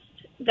trust?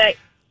 That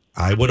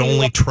I would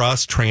only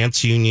trust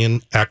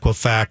TransUnion,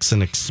 Equifax,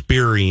 and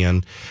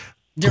Experian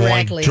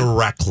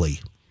directly.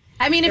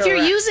 I mean, if you're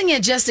using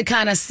it just to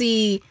kind of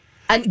see...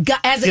 Use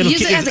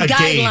it as a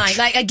guideline, gauge.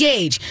 like a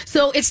gauge.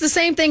 So it's the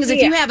same thing as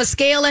if you have a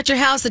scale at your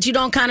house that you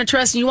don't kind of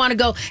trust and you want to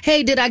go,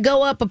 hey, did I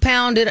go up a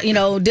pound? Did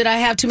I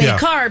have too many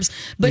carbs?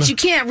 But you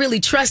can't really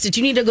trust it.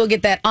 You need to go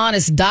get that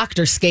honest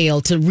doctor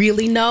scale to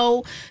really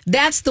know.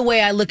 That's the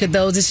way I look at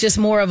those. It's just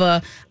more of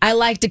I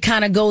like to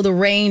kind of go the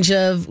range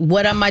of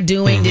what am I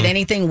doing? Mm-hmm. Did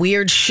anything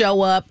weird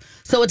show up?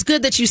 So it's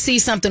good that you see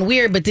something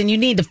weird, but then you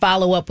need to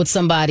follow up with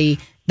somebody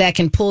that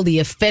can pull the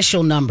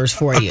official numbers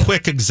for you. A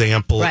quick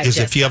example is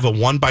if you have a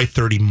 1 by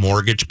 30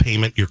 mortgage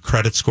payment, your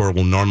credit score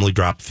will normally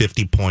drop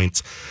 50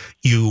 points.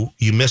 You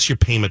miss your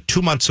payment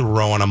 2 months in a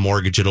row on a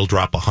mortgage, it'll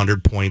drop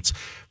 100 points.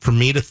 For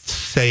me to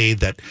say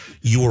that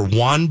you were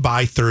 1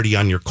 by 30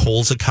 on your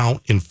Kohl's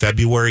account in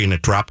February and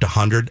it dropped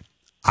 100,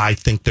 I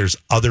think there's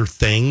other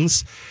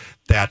things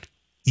that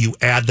you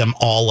add them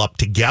all up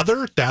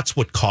together. That's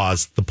what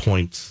caused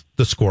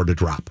the score to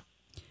drop.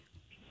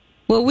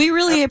 Well, we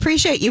really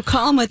appreciate you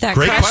calling with that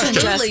question,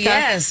 Jessica.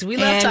 Yes, we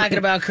love talking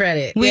about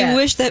credit. We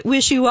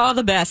wish you all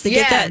the best to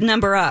get that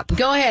number up.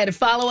 Go ahead and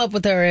follow up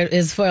with her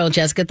as well,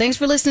 Jessica. Thanks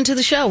for listening to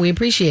the show. We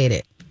appreciate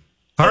it.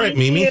 All right,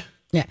 Mimi.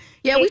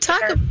 Yeah, we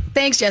talk.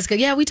 Thanks, Jessica.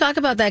 Yeah, we talk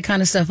about that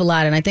kind of stuff a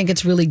lot, and I think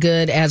it's really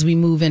good as we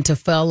move into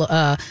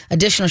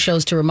additional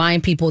shows to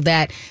remind people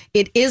that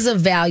it is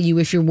of value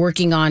if you're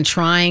working on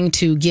trying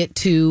to get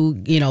to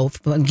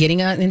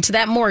getting into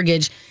that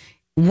mortgage.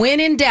 When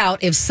in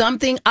doubt, if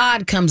something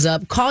odd comes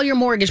up, call your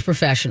mortgage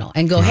professional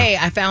and go, hey,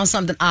 I found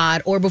something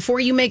odd. Or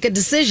before you make a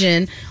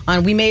decision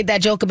we made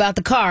that joke about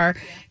the car.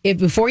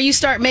 Before you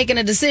start making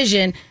a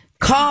decision,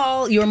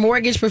 call your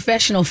mortgage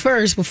professional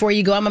first before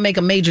you go, I'm going to make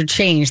a major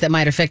change that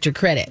might affect your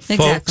credit.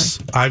 Exactly. Folks,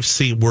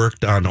 I've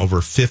worked on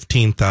over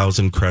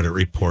 15,000 credit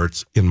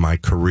reports in my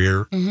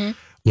career. Mm-hmm.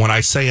 When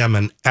I say I'm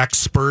an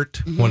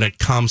expert when it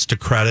comes to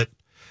credit,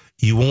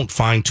 you won't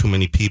find too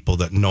many people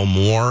that know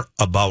more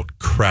about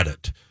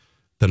credit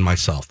than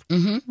myself.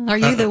 Mm-hmm. Are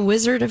you the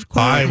wizard of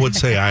credit? I would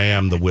say I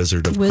am the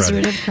wizard of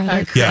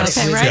credit. Yes.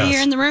 Okay, right here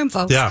in the room,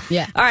 folks.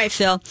 Yeah. All right,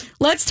 Phil.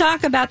 Let's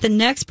talk about the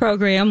next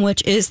program,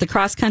 which is the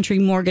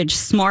CrossCountry Mortgage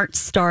Smart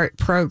Start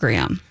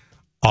program.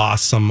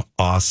 Awesome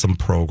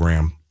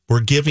program.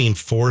 We're giving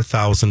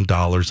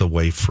 $4,000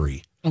 away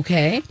free.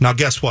 Okay. Now,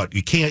 guess what?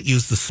 You can't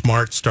use the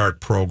Smart Start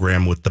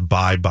program with the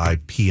Buy by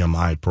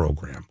PMI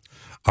program.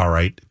 All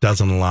right. It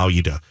doesn't allow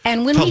you to.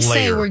 And when we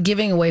say we're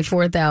giving away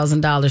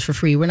 $4,000 for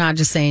free, we're not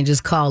just saying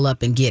just call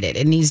up and get it.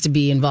 It needs to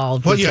be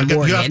involved with your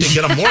mortgage. You have to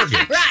get a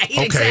mortgage. Right.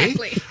 Okay.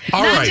 Exactly.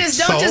 All right.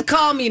 Don't just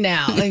call me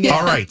now.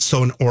 All right.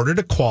 So in order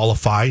to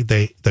qualify,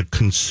 the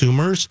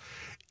consumer's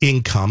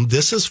income,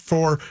 this is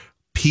for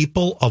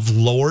people of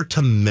lower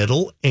to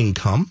middle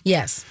income.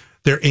 Yes.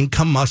 Their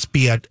income must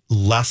be at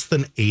less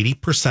than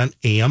 80%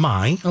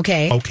 AMI.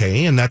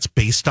 Okay. And that's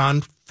based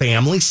on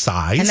family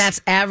size. And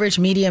that's average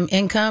median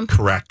income?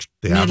 Correct.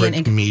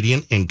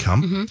 Median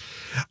income.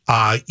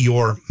 Mm-hmm.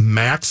 Your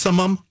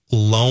maximum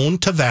loan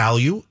to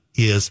value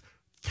is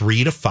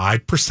 3 to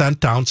 5%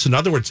 down. So in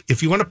other words,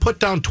 if you want to put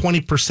down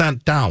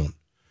 20% down,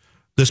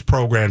 this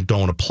program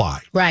don't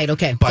apply. Right.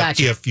 Okay. But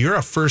gotcha. if you're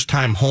a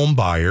first-time home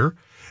buyer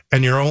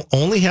and you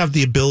only have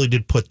the ability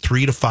to put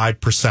 3 to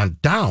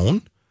 5%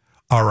 down,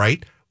 all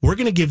right, we're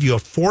going to give you a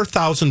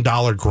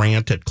 $4,000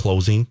 grant at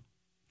closing.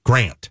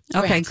 Grant.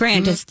 Okay,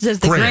 grant. Mm-hmm. Does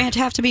the grant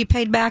have to be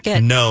paid back at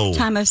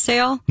time of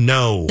sale?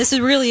 No. This is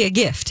really a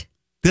gift.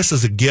 This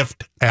is a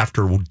gift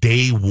after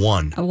day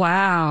one.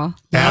 Wow.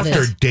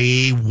 After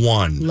day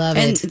one. Love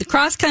and it. the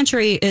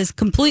CrossCountry is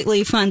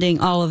completely funding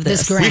all of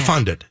this. grant. We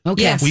fund it.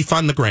 Okay. Yes. We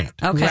fund the grant.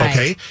 Okay. Right.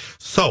 Okay.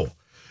 So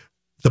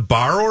the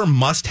borrower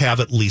must have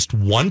at least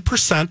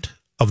 1%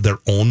 of their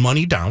own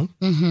money down.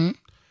 Mm-hmm.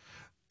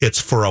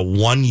 It's for a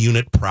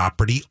 1-unit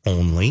property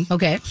only.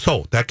 Okay.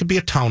 So that could be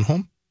a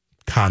townhome,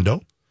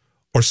 condo,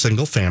 or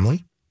single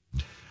family.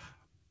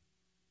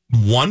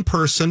 One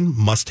person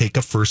must take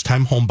a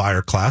first-time home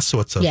buyer class.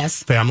 So it's a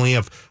family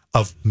of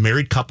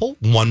married couple.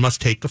 One must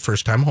take a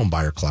first-time home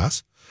buyer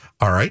class.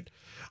 All right.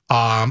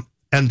 And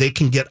they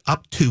can get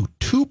up to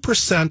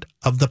 2%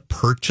 of the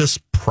purchase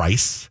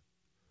price.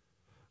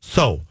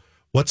 So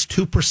what's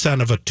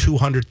 2% of a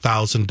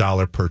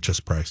 $200,000 purchase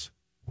price?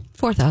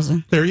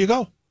 $4,000. There you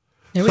go.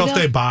 So if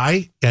they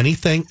buy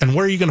anything, and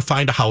where are you going to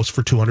find a house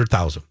for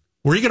 $200,000?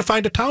 Where are you going to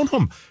find a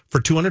townhome for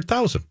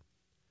 $200,000?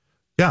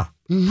 Yeah,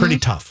 pretty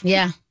tough.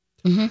 Yeah.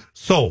 Mm-hmm.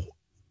 So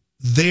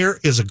there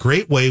is a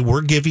great way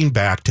we're giving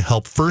back to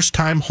help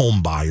first-time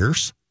home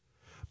buyers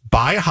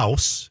buy a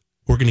house.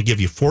 We're going to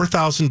give you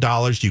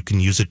 $4,000. You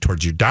can use it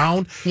towards your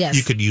down. Yes.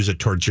 You could use it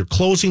towards your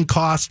closing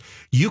costs.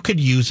 You could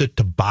use it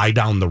to buy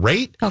down the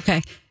rate.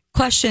 Okay.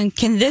 Question,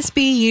 can this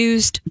be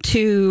used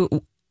to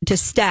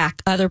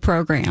stack other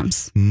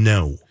programs?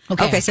 No.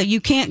 Okay, so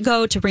you can't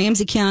go to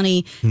Ramsey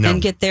County and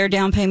get their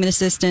down payment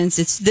assistance.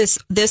 It's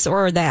this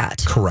or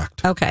that.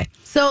 Correct. Okay.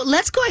 So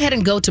let's go ahead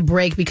and go to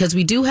break because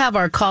we do have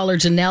our caller,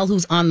 Janelle,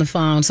 who's on the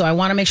phone. So I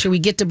want to make sure we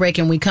get to break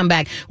and we come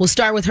back. We'll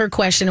start with her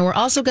question, and we're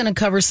also going to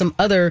cover some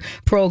other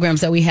programs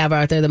that we have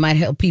out there that might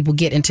help people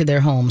get into their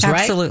homes,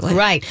 right? Absolutely.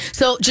 Right.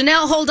 So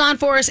Janelle, hold on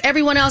for us.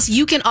 Everyone else,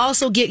 you can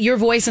also get your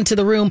voice into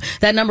the room.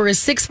 That number is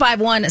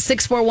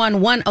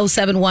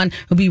 651-641-1071.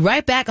 We'll be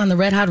right back on the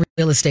Red Hot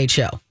Real Estate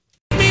Show.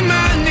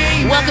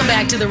 Welcome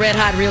back to the Red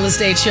Hot Real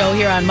Estate Show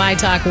here on My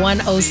Talk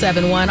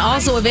 1071.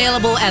 Also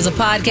available as a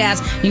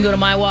podcast. You can go to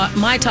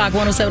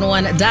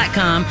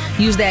mytalk1071.com.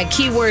 Use that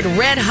keyword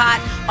Red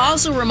Hot.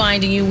 Also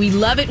reminding you, we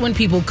love it when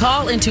people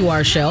call into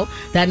our show.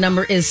 That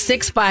number is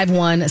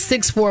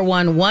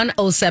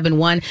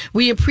 651-641-1071.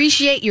 We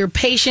appreciate your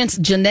patience.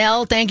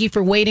 Janelle, thank you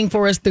for waiting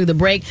for us through the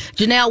break.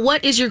 Janelle,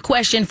 what is your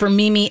question for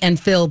Mimi and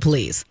Phil,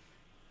 please?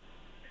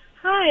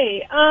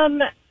 Hi.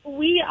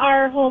 We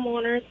are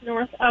homeowners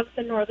north of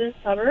the northern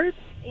suburbs,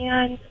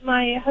 and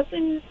my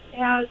husband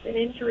has an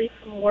injury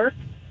from work.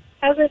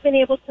 Hasn't been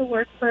able to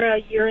work for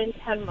a year and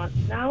 10 months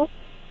now.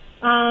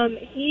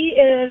 He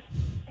has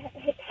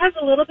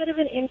a little bit of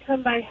an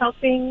income by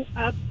helping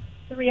up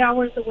 3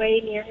 hours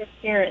away near his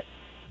parents.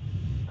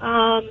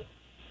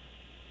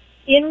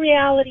 In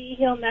reality,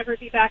 he'll never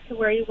be back to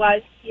where he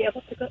was to be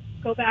able to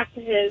go back to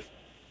his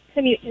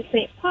commute to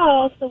St.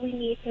 Paul, so we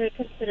need to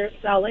consider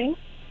selling.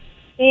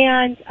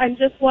 And I'm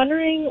just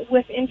wondering,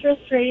 with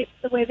interest rates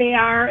the way they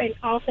are and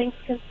all things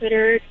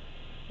considered,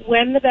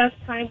 when the best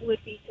time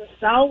would be to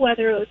sell,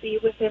 whether it would be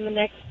within the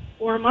next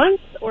 4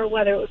 months or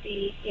whether it would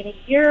be in a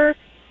year.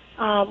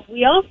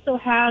 We also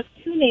have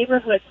 2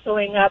 neighborhoods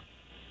going up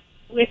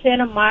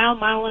within a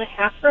mile and a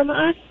half from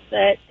us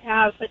that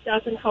have a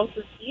dozen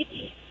houses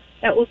each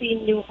that will be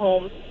new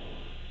homes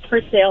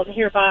for sale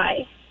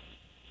nearby.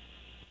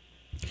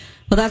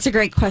 Well, that's a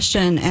great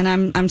question, and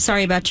I'm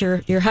sorry about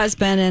your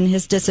husband and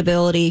his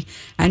disability.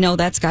 I know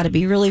that's got to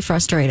be really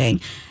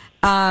frustrating.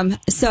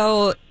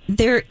 So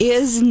there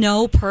is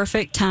no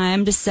perfect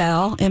time to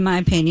sell, in my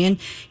opinion.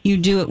 You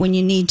do it when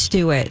you need to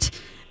do it.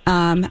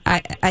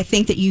 I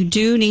think that you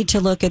do need to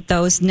look at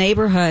those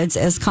neighborhoods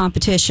as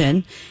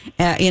competition,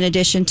 in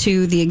addition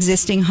to the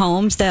existing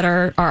homes that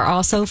are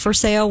also for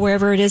sale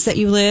wherever it is that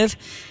you live.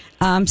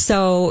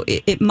 So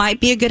it might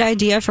be a good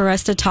idea for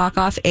us to talk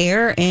off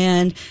air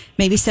and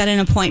maybe set an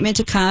appointment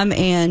to come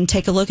and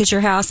take a look at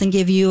your house and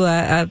give you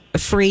a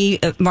free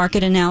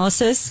market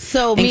analysis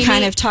and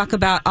kind of talk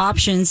about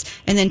options,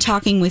 and then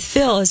talking with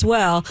Phil as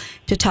well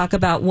to talk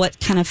about what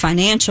kind of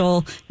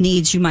financial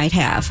needs you might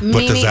have.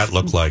 What does that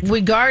look like?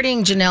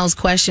 Regarding Janelle's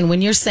question,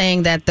 when you're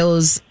saying that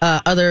those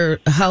other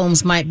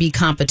homes might be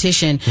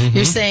competition,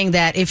 you're saying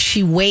that if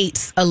she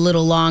waits a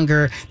little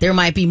longer, there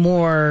might be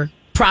more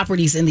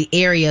properties in the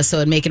area, so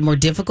it'd make it more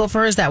difficult for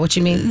her? Is that what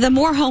you mean? The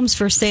more homes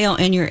for sale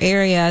in your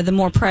area, the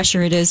more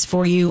pressure it is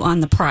for you on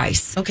the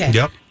price. Okay.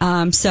 Yep.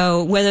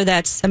 So whether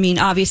that's,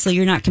 obviously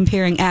you're not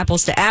comparing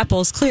apples to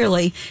apples,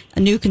 clearly, a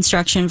new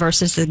construction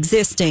versus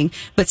existing,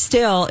 but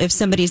still, if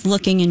somebody's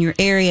looking in your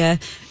area,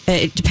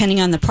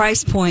 depending on the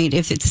price point,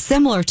 if it's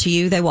similar to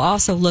you, they will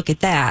also look at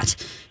that.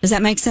 Does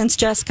that make sense,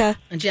 Jessica?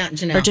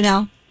 Janelle. Or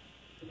Janelle?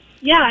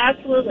 Yeah,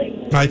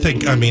 absolutely. I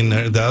think,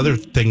 the other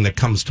thing that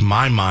comes to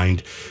my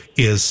mind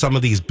is some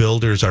of these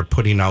builders are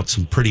putting out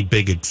some pretty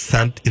big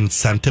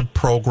incentive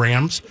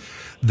programs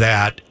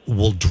that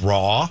will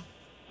draw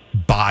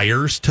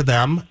buyers to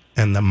them,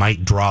 and that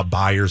might draw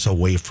buyers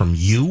away from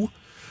you.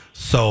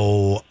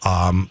 So,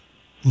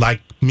 like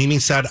Mimi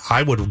said,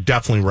 I would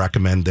definitely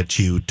recommend that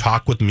you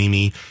talk with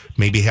Mimi,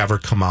 maybe have her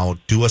come out,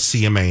 do a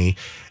CMA,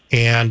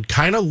 and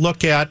kind of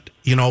look at,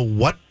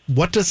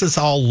 what does this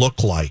all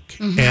look like?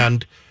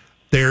 And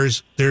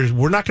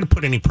we're not going to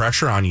put any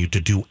pressure on you to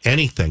do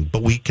anything,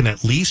 but we can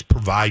at least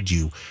provide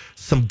you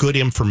some good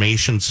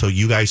information so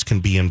you guys can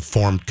be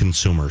informed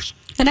consumers.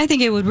 And I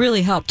think it would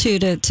really help too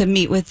to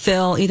meet with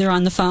Phil either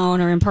on the phone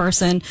or in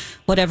person,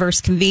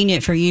 whatever's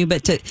convenient for you.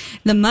 But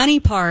the money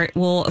part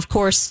will, of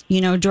course,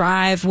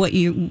 drive what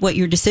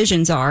your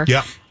decisions are.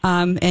 Yeah.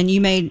 And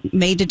you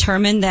may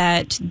determine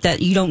that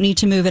you don't need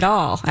to move at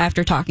all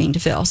after talking to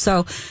Phil.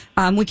 So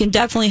we can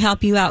definitely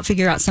help you out,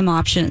 figure out some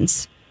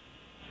options.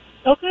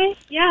 Okay.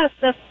 Yes,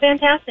 that's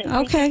fantastic.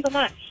 Okay. Thank you so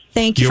much.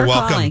 Thank you You're for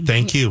welcome. calling.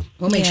 Thank you.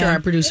 We'll make sure our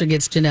producer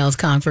gets Janelle's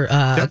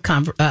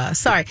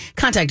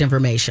contact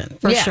information.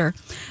 For sure.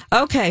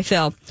 Okay,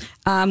 Phil.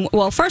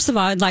 Well, first of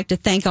all, I'd like to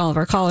thank all of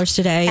our callers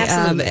today.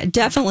 Absolutely.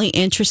 Definitely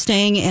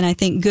interesting, and I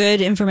think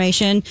good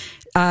information.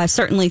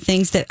 Certainly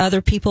things that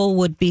other people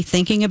would be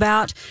thinking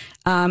about.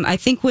 I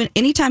think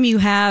anytime you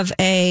have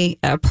a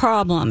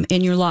problem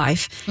in your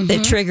life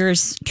that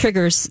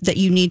triggers that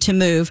you need to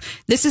move,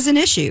 this is an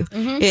issue,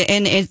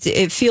 and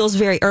it feels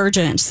very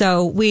urgent.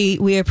 So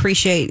we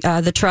appreciate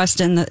the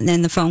trust and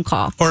the phone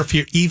call. Or if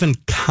you're even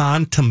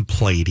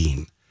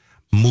contemplating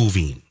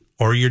moving,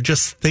 or you're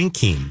just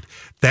thinking,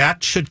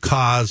 that should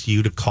cause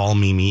you to call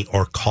Mimi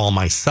or call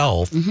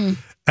myself.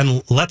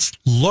 And let's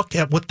look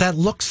at what that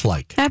looks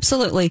like.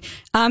 Absolutely.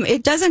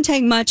 It doesn't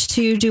take much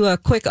to do a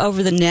quick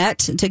over the net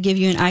to give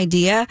you an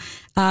idea.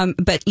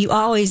 But you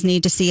always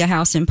need to see a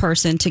house in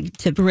person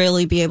to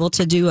really be able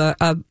to do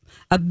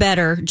a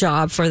better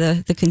job for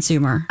the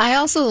consumer. I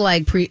also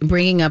like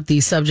bringing up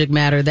the subject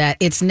matter that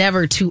it's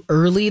never too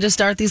early to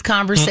start these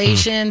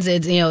conversations.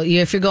 It's,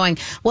 if you're going,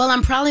 well,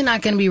 I'm probably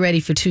not going to be ready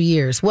for 2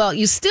 years. Well,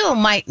 you still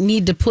might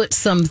need to put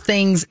some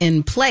things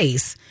in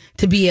place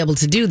to be able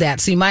to do that.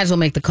 So you might as well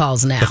make the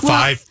calls now.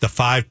 The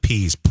five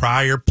P's.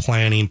 Prior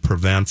planning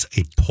prevents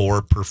a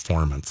poor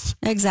performance.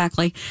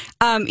 Exactly.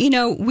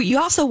 You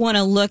also want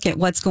to look at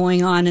what's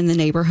going on in the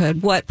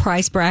neighborhood, what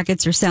price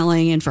brackets are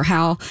selling, and for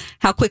how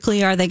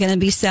quickly are they going to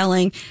be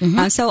selling.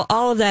 So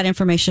all of that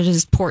information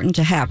is important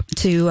to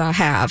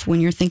have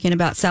when you're thinking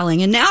about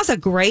selling. And now's a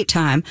great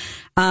time.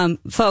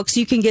 Folks,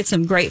 you can get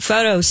some great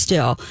photos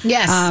still.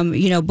 Yes.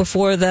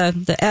 Before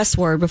the S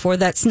word, before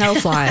that snow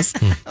flies.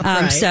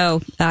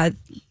 Right.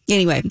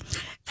 Anyway,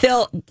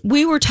 Phil,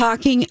 we were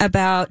talking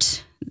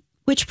about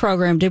which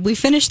program? Did we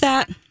finish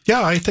that?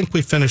 Yeah, I think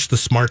we finished the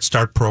Smart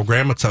Start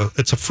program. It's a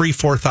free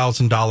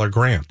 $4,000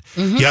 grant.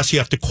 Yes, you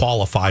have to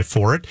qualify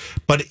for it,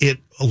 but a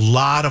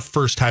lot of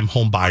first-time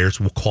home buyers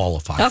will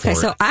qualify for it. Okay,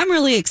 so I'm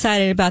really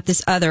excited about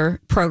this other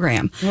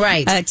program.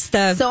 Right.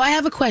 So I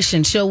have a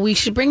question. So we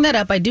should bring that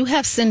up. I do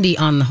have Cindy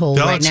on the hold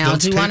right now.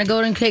 Do you want to go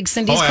and take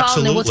Cindy's call,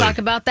 and then we'll talk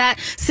about that?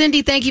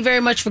 Cindy, thank you very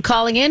much for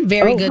calling in.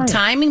 Very good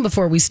timing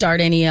before we start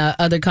any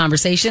other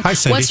converation. Hi,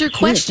 Cindy. What's your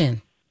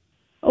question?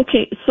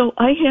 Okay, so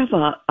I have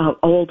a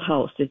old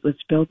house. It was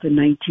built in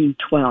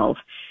 1912,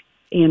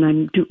 and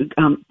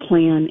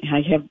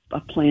I have a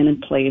plan in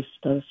place.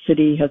 The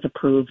city has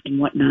approved and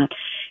whatnot,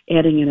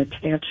 adding an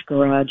attached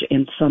garage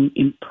and some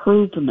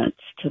improvements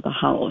to the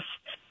house.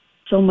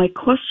 So my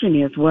question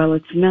is, while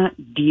it's not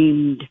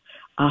deemed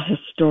a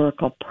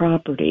historical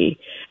property,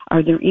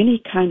 are there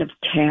any kind of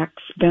tax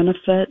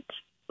benefits,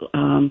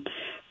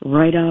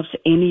 write-offs,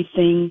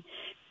 anything,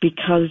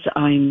 because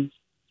I'm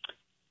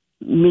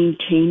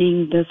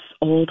maintaining this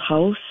old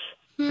house?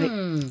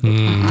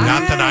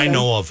 Not that I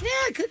know of.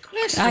 Yeah, good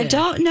question. I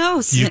don't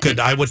know.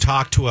 I would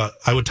talk to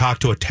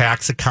a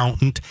tax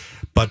accountant,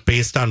 but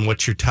based on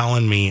what you're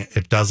telling me,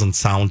 it doesn't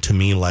sound to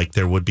me like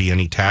there would be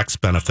any tax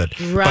benefit.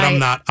 Right.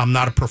 But I'm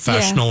not a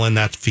professional in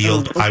that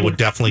field. I would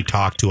definitely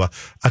talk to a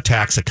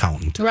tax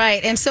accountant.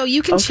 Right. And so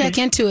you can check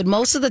into it.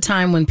 Most of the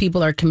time when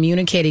people are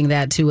communicating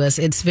that to us,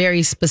 it's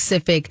very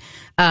specific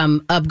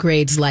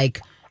upgrades,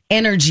 like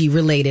energy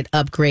related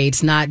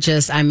upgrades, not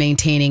just I'm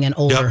maintaining an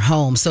older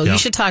home. So you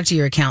should talk to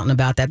your accountant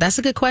about that. That's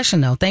a good question,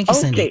 though. Thank you,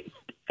 Cindy. Okay.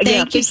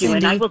 Thank you, Cindy.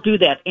 And I will do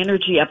that.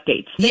 Energy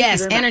updates.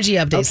 Yes, energy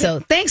updates. Okay.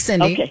 So thanks,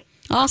 Cindy. Okay.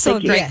 Also a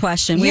great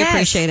question. We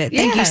appreciate it.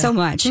 Thank you so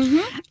much.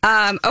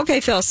 Okay,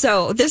 Phil.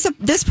 So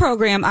this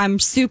program I'm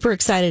super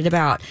excited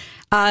about.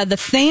 The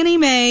Fannie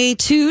Mae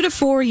 2 to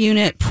 4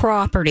 unit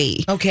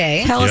property.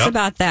 Okay. Tell us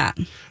about that.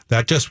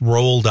 That just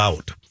rolled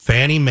out.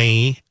 Fannie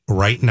Mae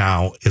right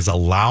now is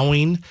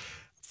allowing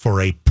for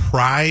a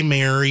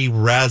primary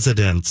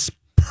residence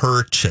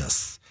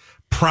purchase.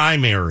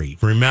 Primary.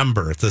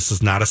 Remember, this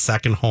is not a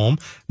second home,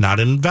 not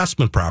an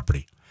investment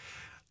property.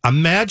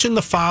 Imagine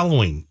the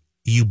following.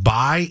 You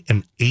buy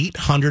an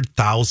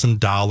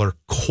 $800,000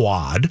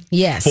 quad,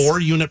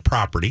 4-unit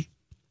property,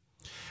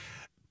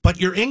 but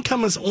your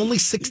income is only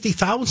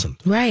 $60,000.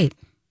 Right.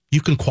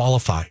 You can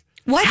qualify.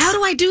 What? How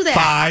do I do that?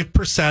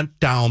 5%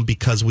 down,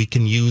 because we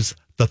can use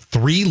the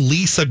 3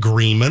 lease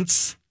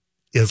agreements.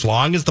 As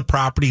long as the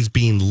property is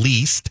being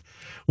leased,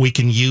 we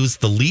can use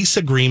the lease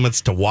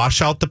agreements to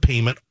wash out the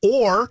payment,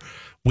 or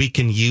we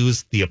can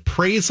use the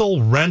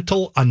appraisal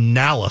rental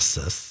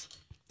analysis,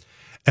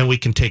 and we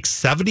can take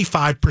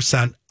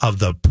 75% of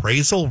the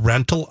appraisal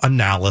rental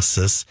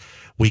analysis.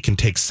 We can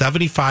take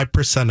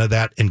 75% of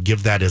that and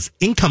give that as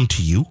income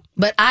to you.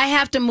 But I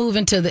have to move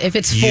into if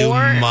it's 4,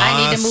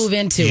 I need to move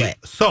into it.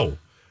 So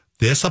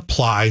this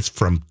applies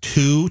from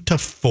 2 to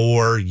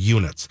 4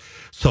 units.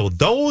 So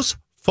those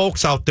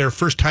folks out there,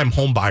 first-time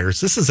home buyers,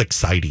 this is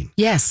exciting.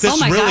 Yes. This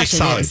is really gosh,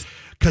 exciting.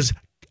 Because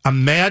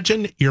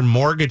imagine your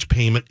mortgage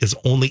payment is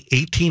only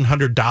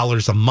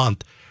 $1,800 a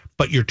month,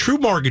 but your true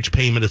mortgage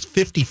payment is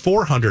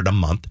 $5,400 a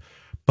month.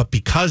 But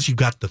because you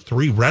got the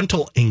 3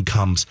 rental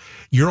incomes,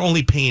 you're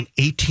only paying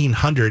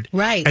 $1,800.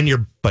 Right.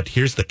 But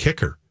here's the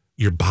kicker.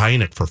 You're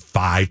buying it for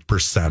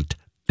 5%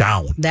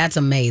 down. That's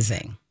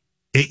amazing.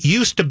 It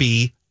used to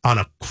be on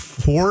a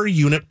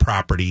 4-unit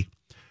property,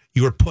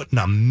 you were putting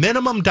a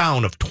minimum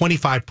down of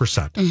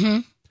 25%. Mm-hmm.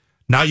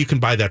 Now you can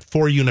buy that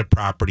 4-unit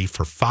property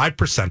for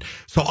 5%.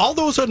 So all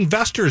those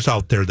investors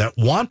out there that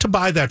want to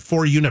buy that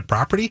 4-unit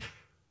property,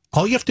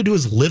 all you have to do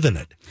is live in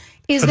it.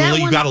 You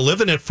got to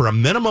live in it for a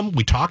minimum.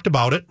 We talked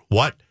about it.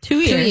 What? 2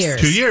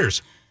 years. 2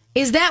 years.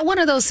 Is that one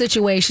of those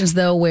situations,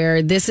 though,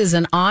 where this is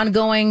an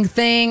ongoing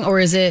thing? Or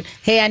is it,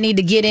 hey, I need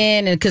to get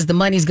in because the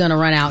money's going to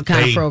run out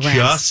kind of program?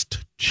 They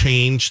just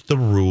changed the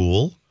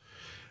rule.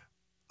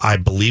 I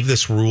believe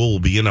this rule will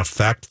be in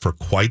effect for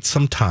quite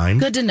some time.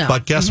 Good to know.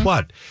 But guess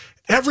what?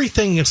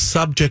 Everything is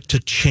subject to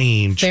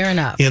change. Fair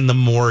enough. In the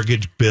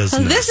mortgage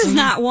business. So this is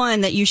not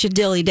one that you should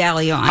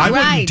dilly-dally on. I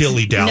wouldn't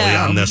dilly-dally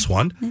on this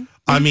one.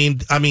 I mean,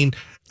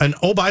 and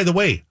oh, by the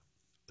way,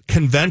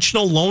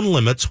 conventional loan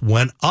limits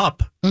went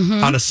up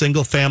on a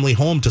single family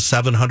home to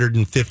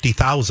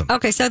 $750,000.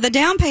 Okay, so the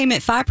down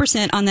payment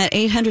 5% on that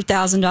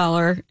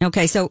 $800,000.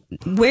 Okay, so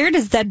where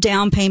does that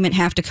down payment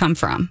have to come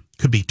from?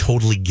 Could be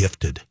totally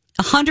gifted.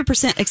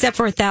 100%, except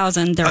for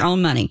 $1,000, their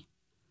own money.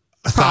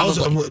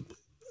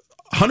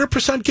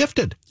 100%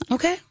 gifted.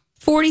 Okay.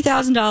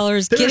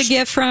 $40,000. Get a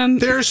gift from.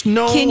 There's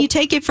no. Can you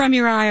take it from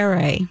your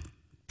IRA?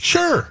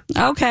 Sure.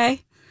 Okay.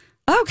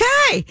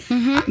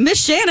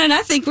 Miss Shannon,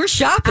 I think we're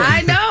shopping.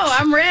 I know.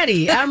 I'm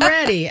ready.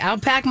 I'll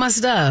pack my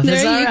stuff. There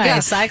it's all you right. go.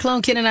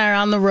 Cyclone Kid and I are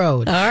on the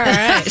road. All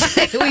right.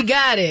 We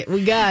got it.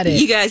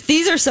 You guys,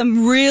 these are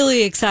some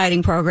really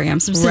exciting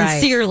programs.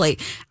 Sincerely.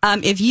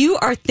 Right. If you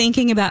are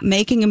thinking about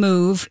making a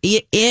move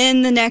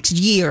in the next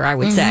year, I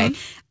would say,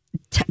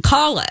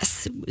 call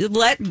us.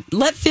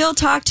 Let Phil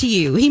talk to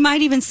you. He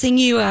might even sing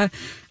you a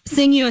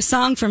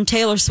song from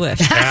Taylor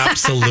Swift.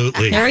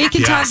 Absolutely. Or you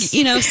can talk,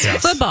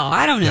 football.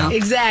 I don't know. Yeah.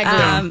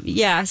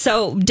 Exactly.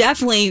 So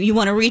definitely you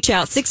want to reach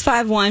out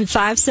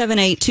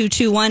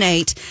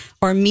 651-578-2218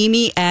 or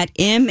Mimi at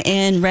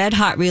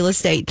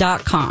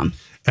mnredhotrealestate.com.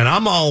 And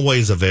I'm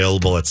always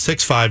available at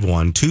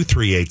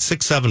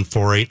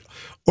 651-238-6748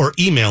 or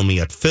email me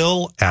at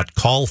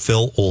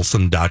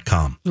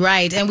phil@callphilolson.com.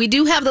 Right. And we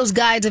do have those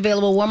guides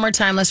available. One more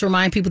time, let's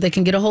remind people they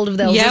can get a hold of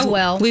those as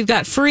well. We've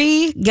got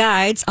free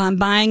guides on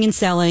buying and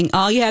selling.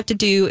 All you have to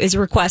do is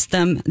request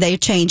them. They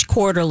change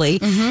quarterly.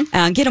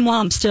 Get them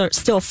while I'm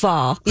still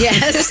fall.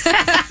 Yes.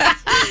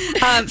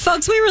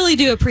 Folks, we really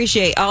do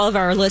appreciate all of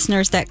our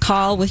listeners that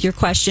call with your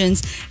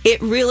questions.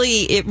 It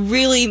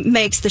really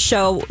makes the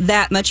show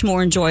that much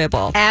more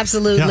enjoyable.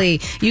 Absolutely.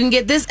 Yeah. You can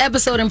get this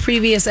episode and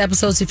previous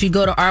episodes if you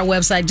go to our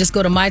website. Just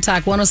go to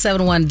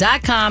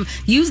mytalk1071.com.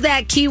 Use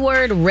that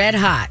keyword Red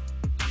Hot.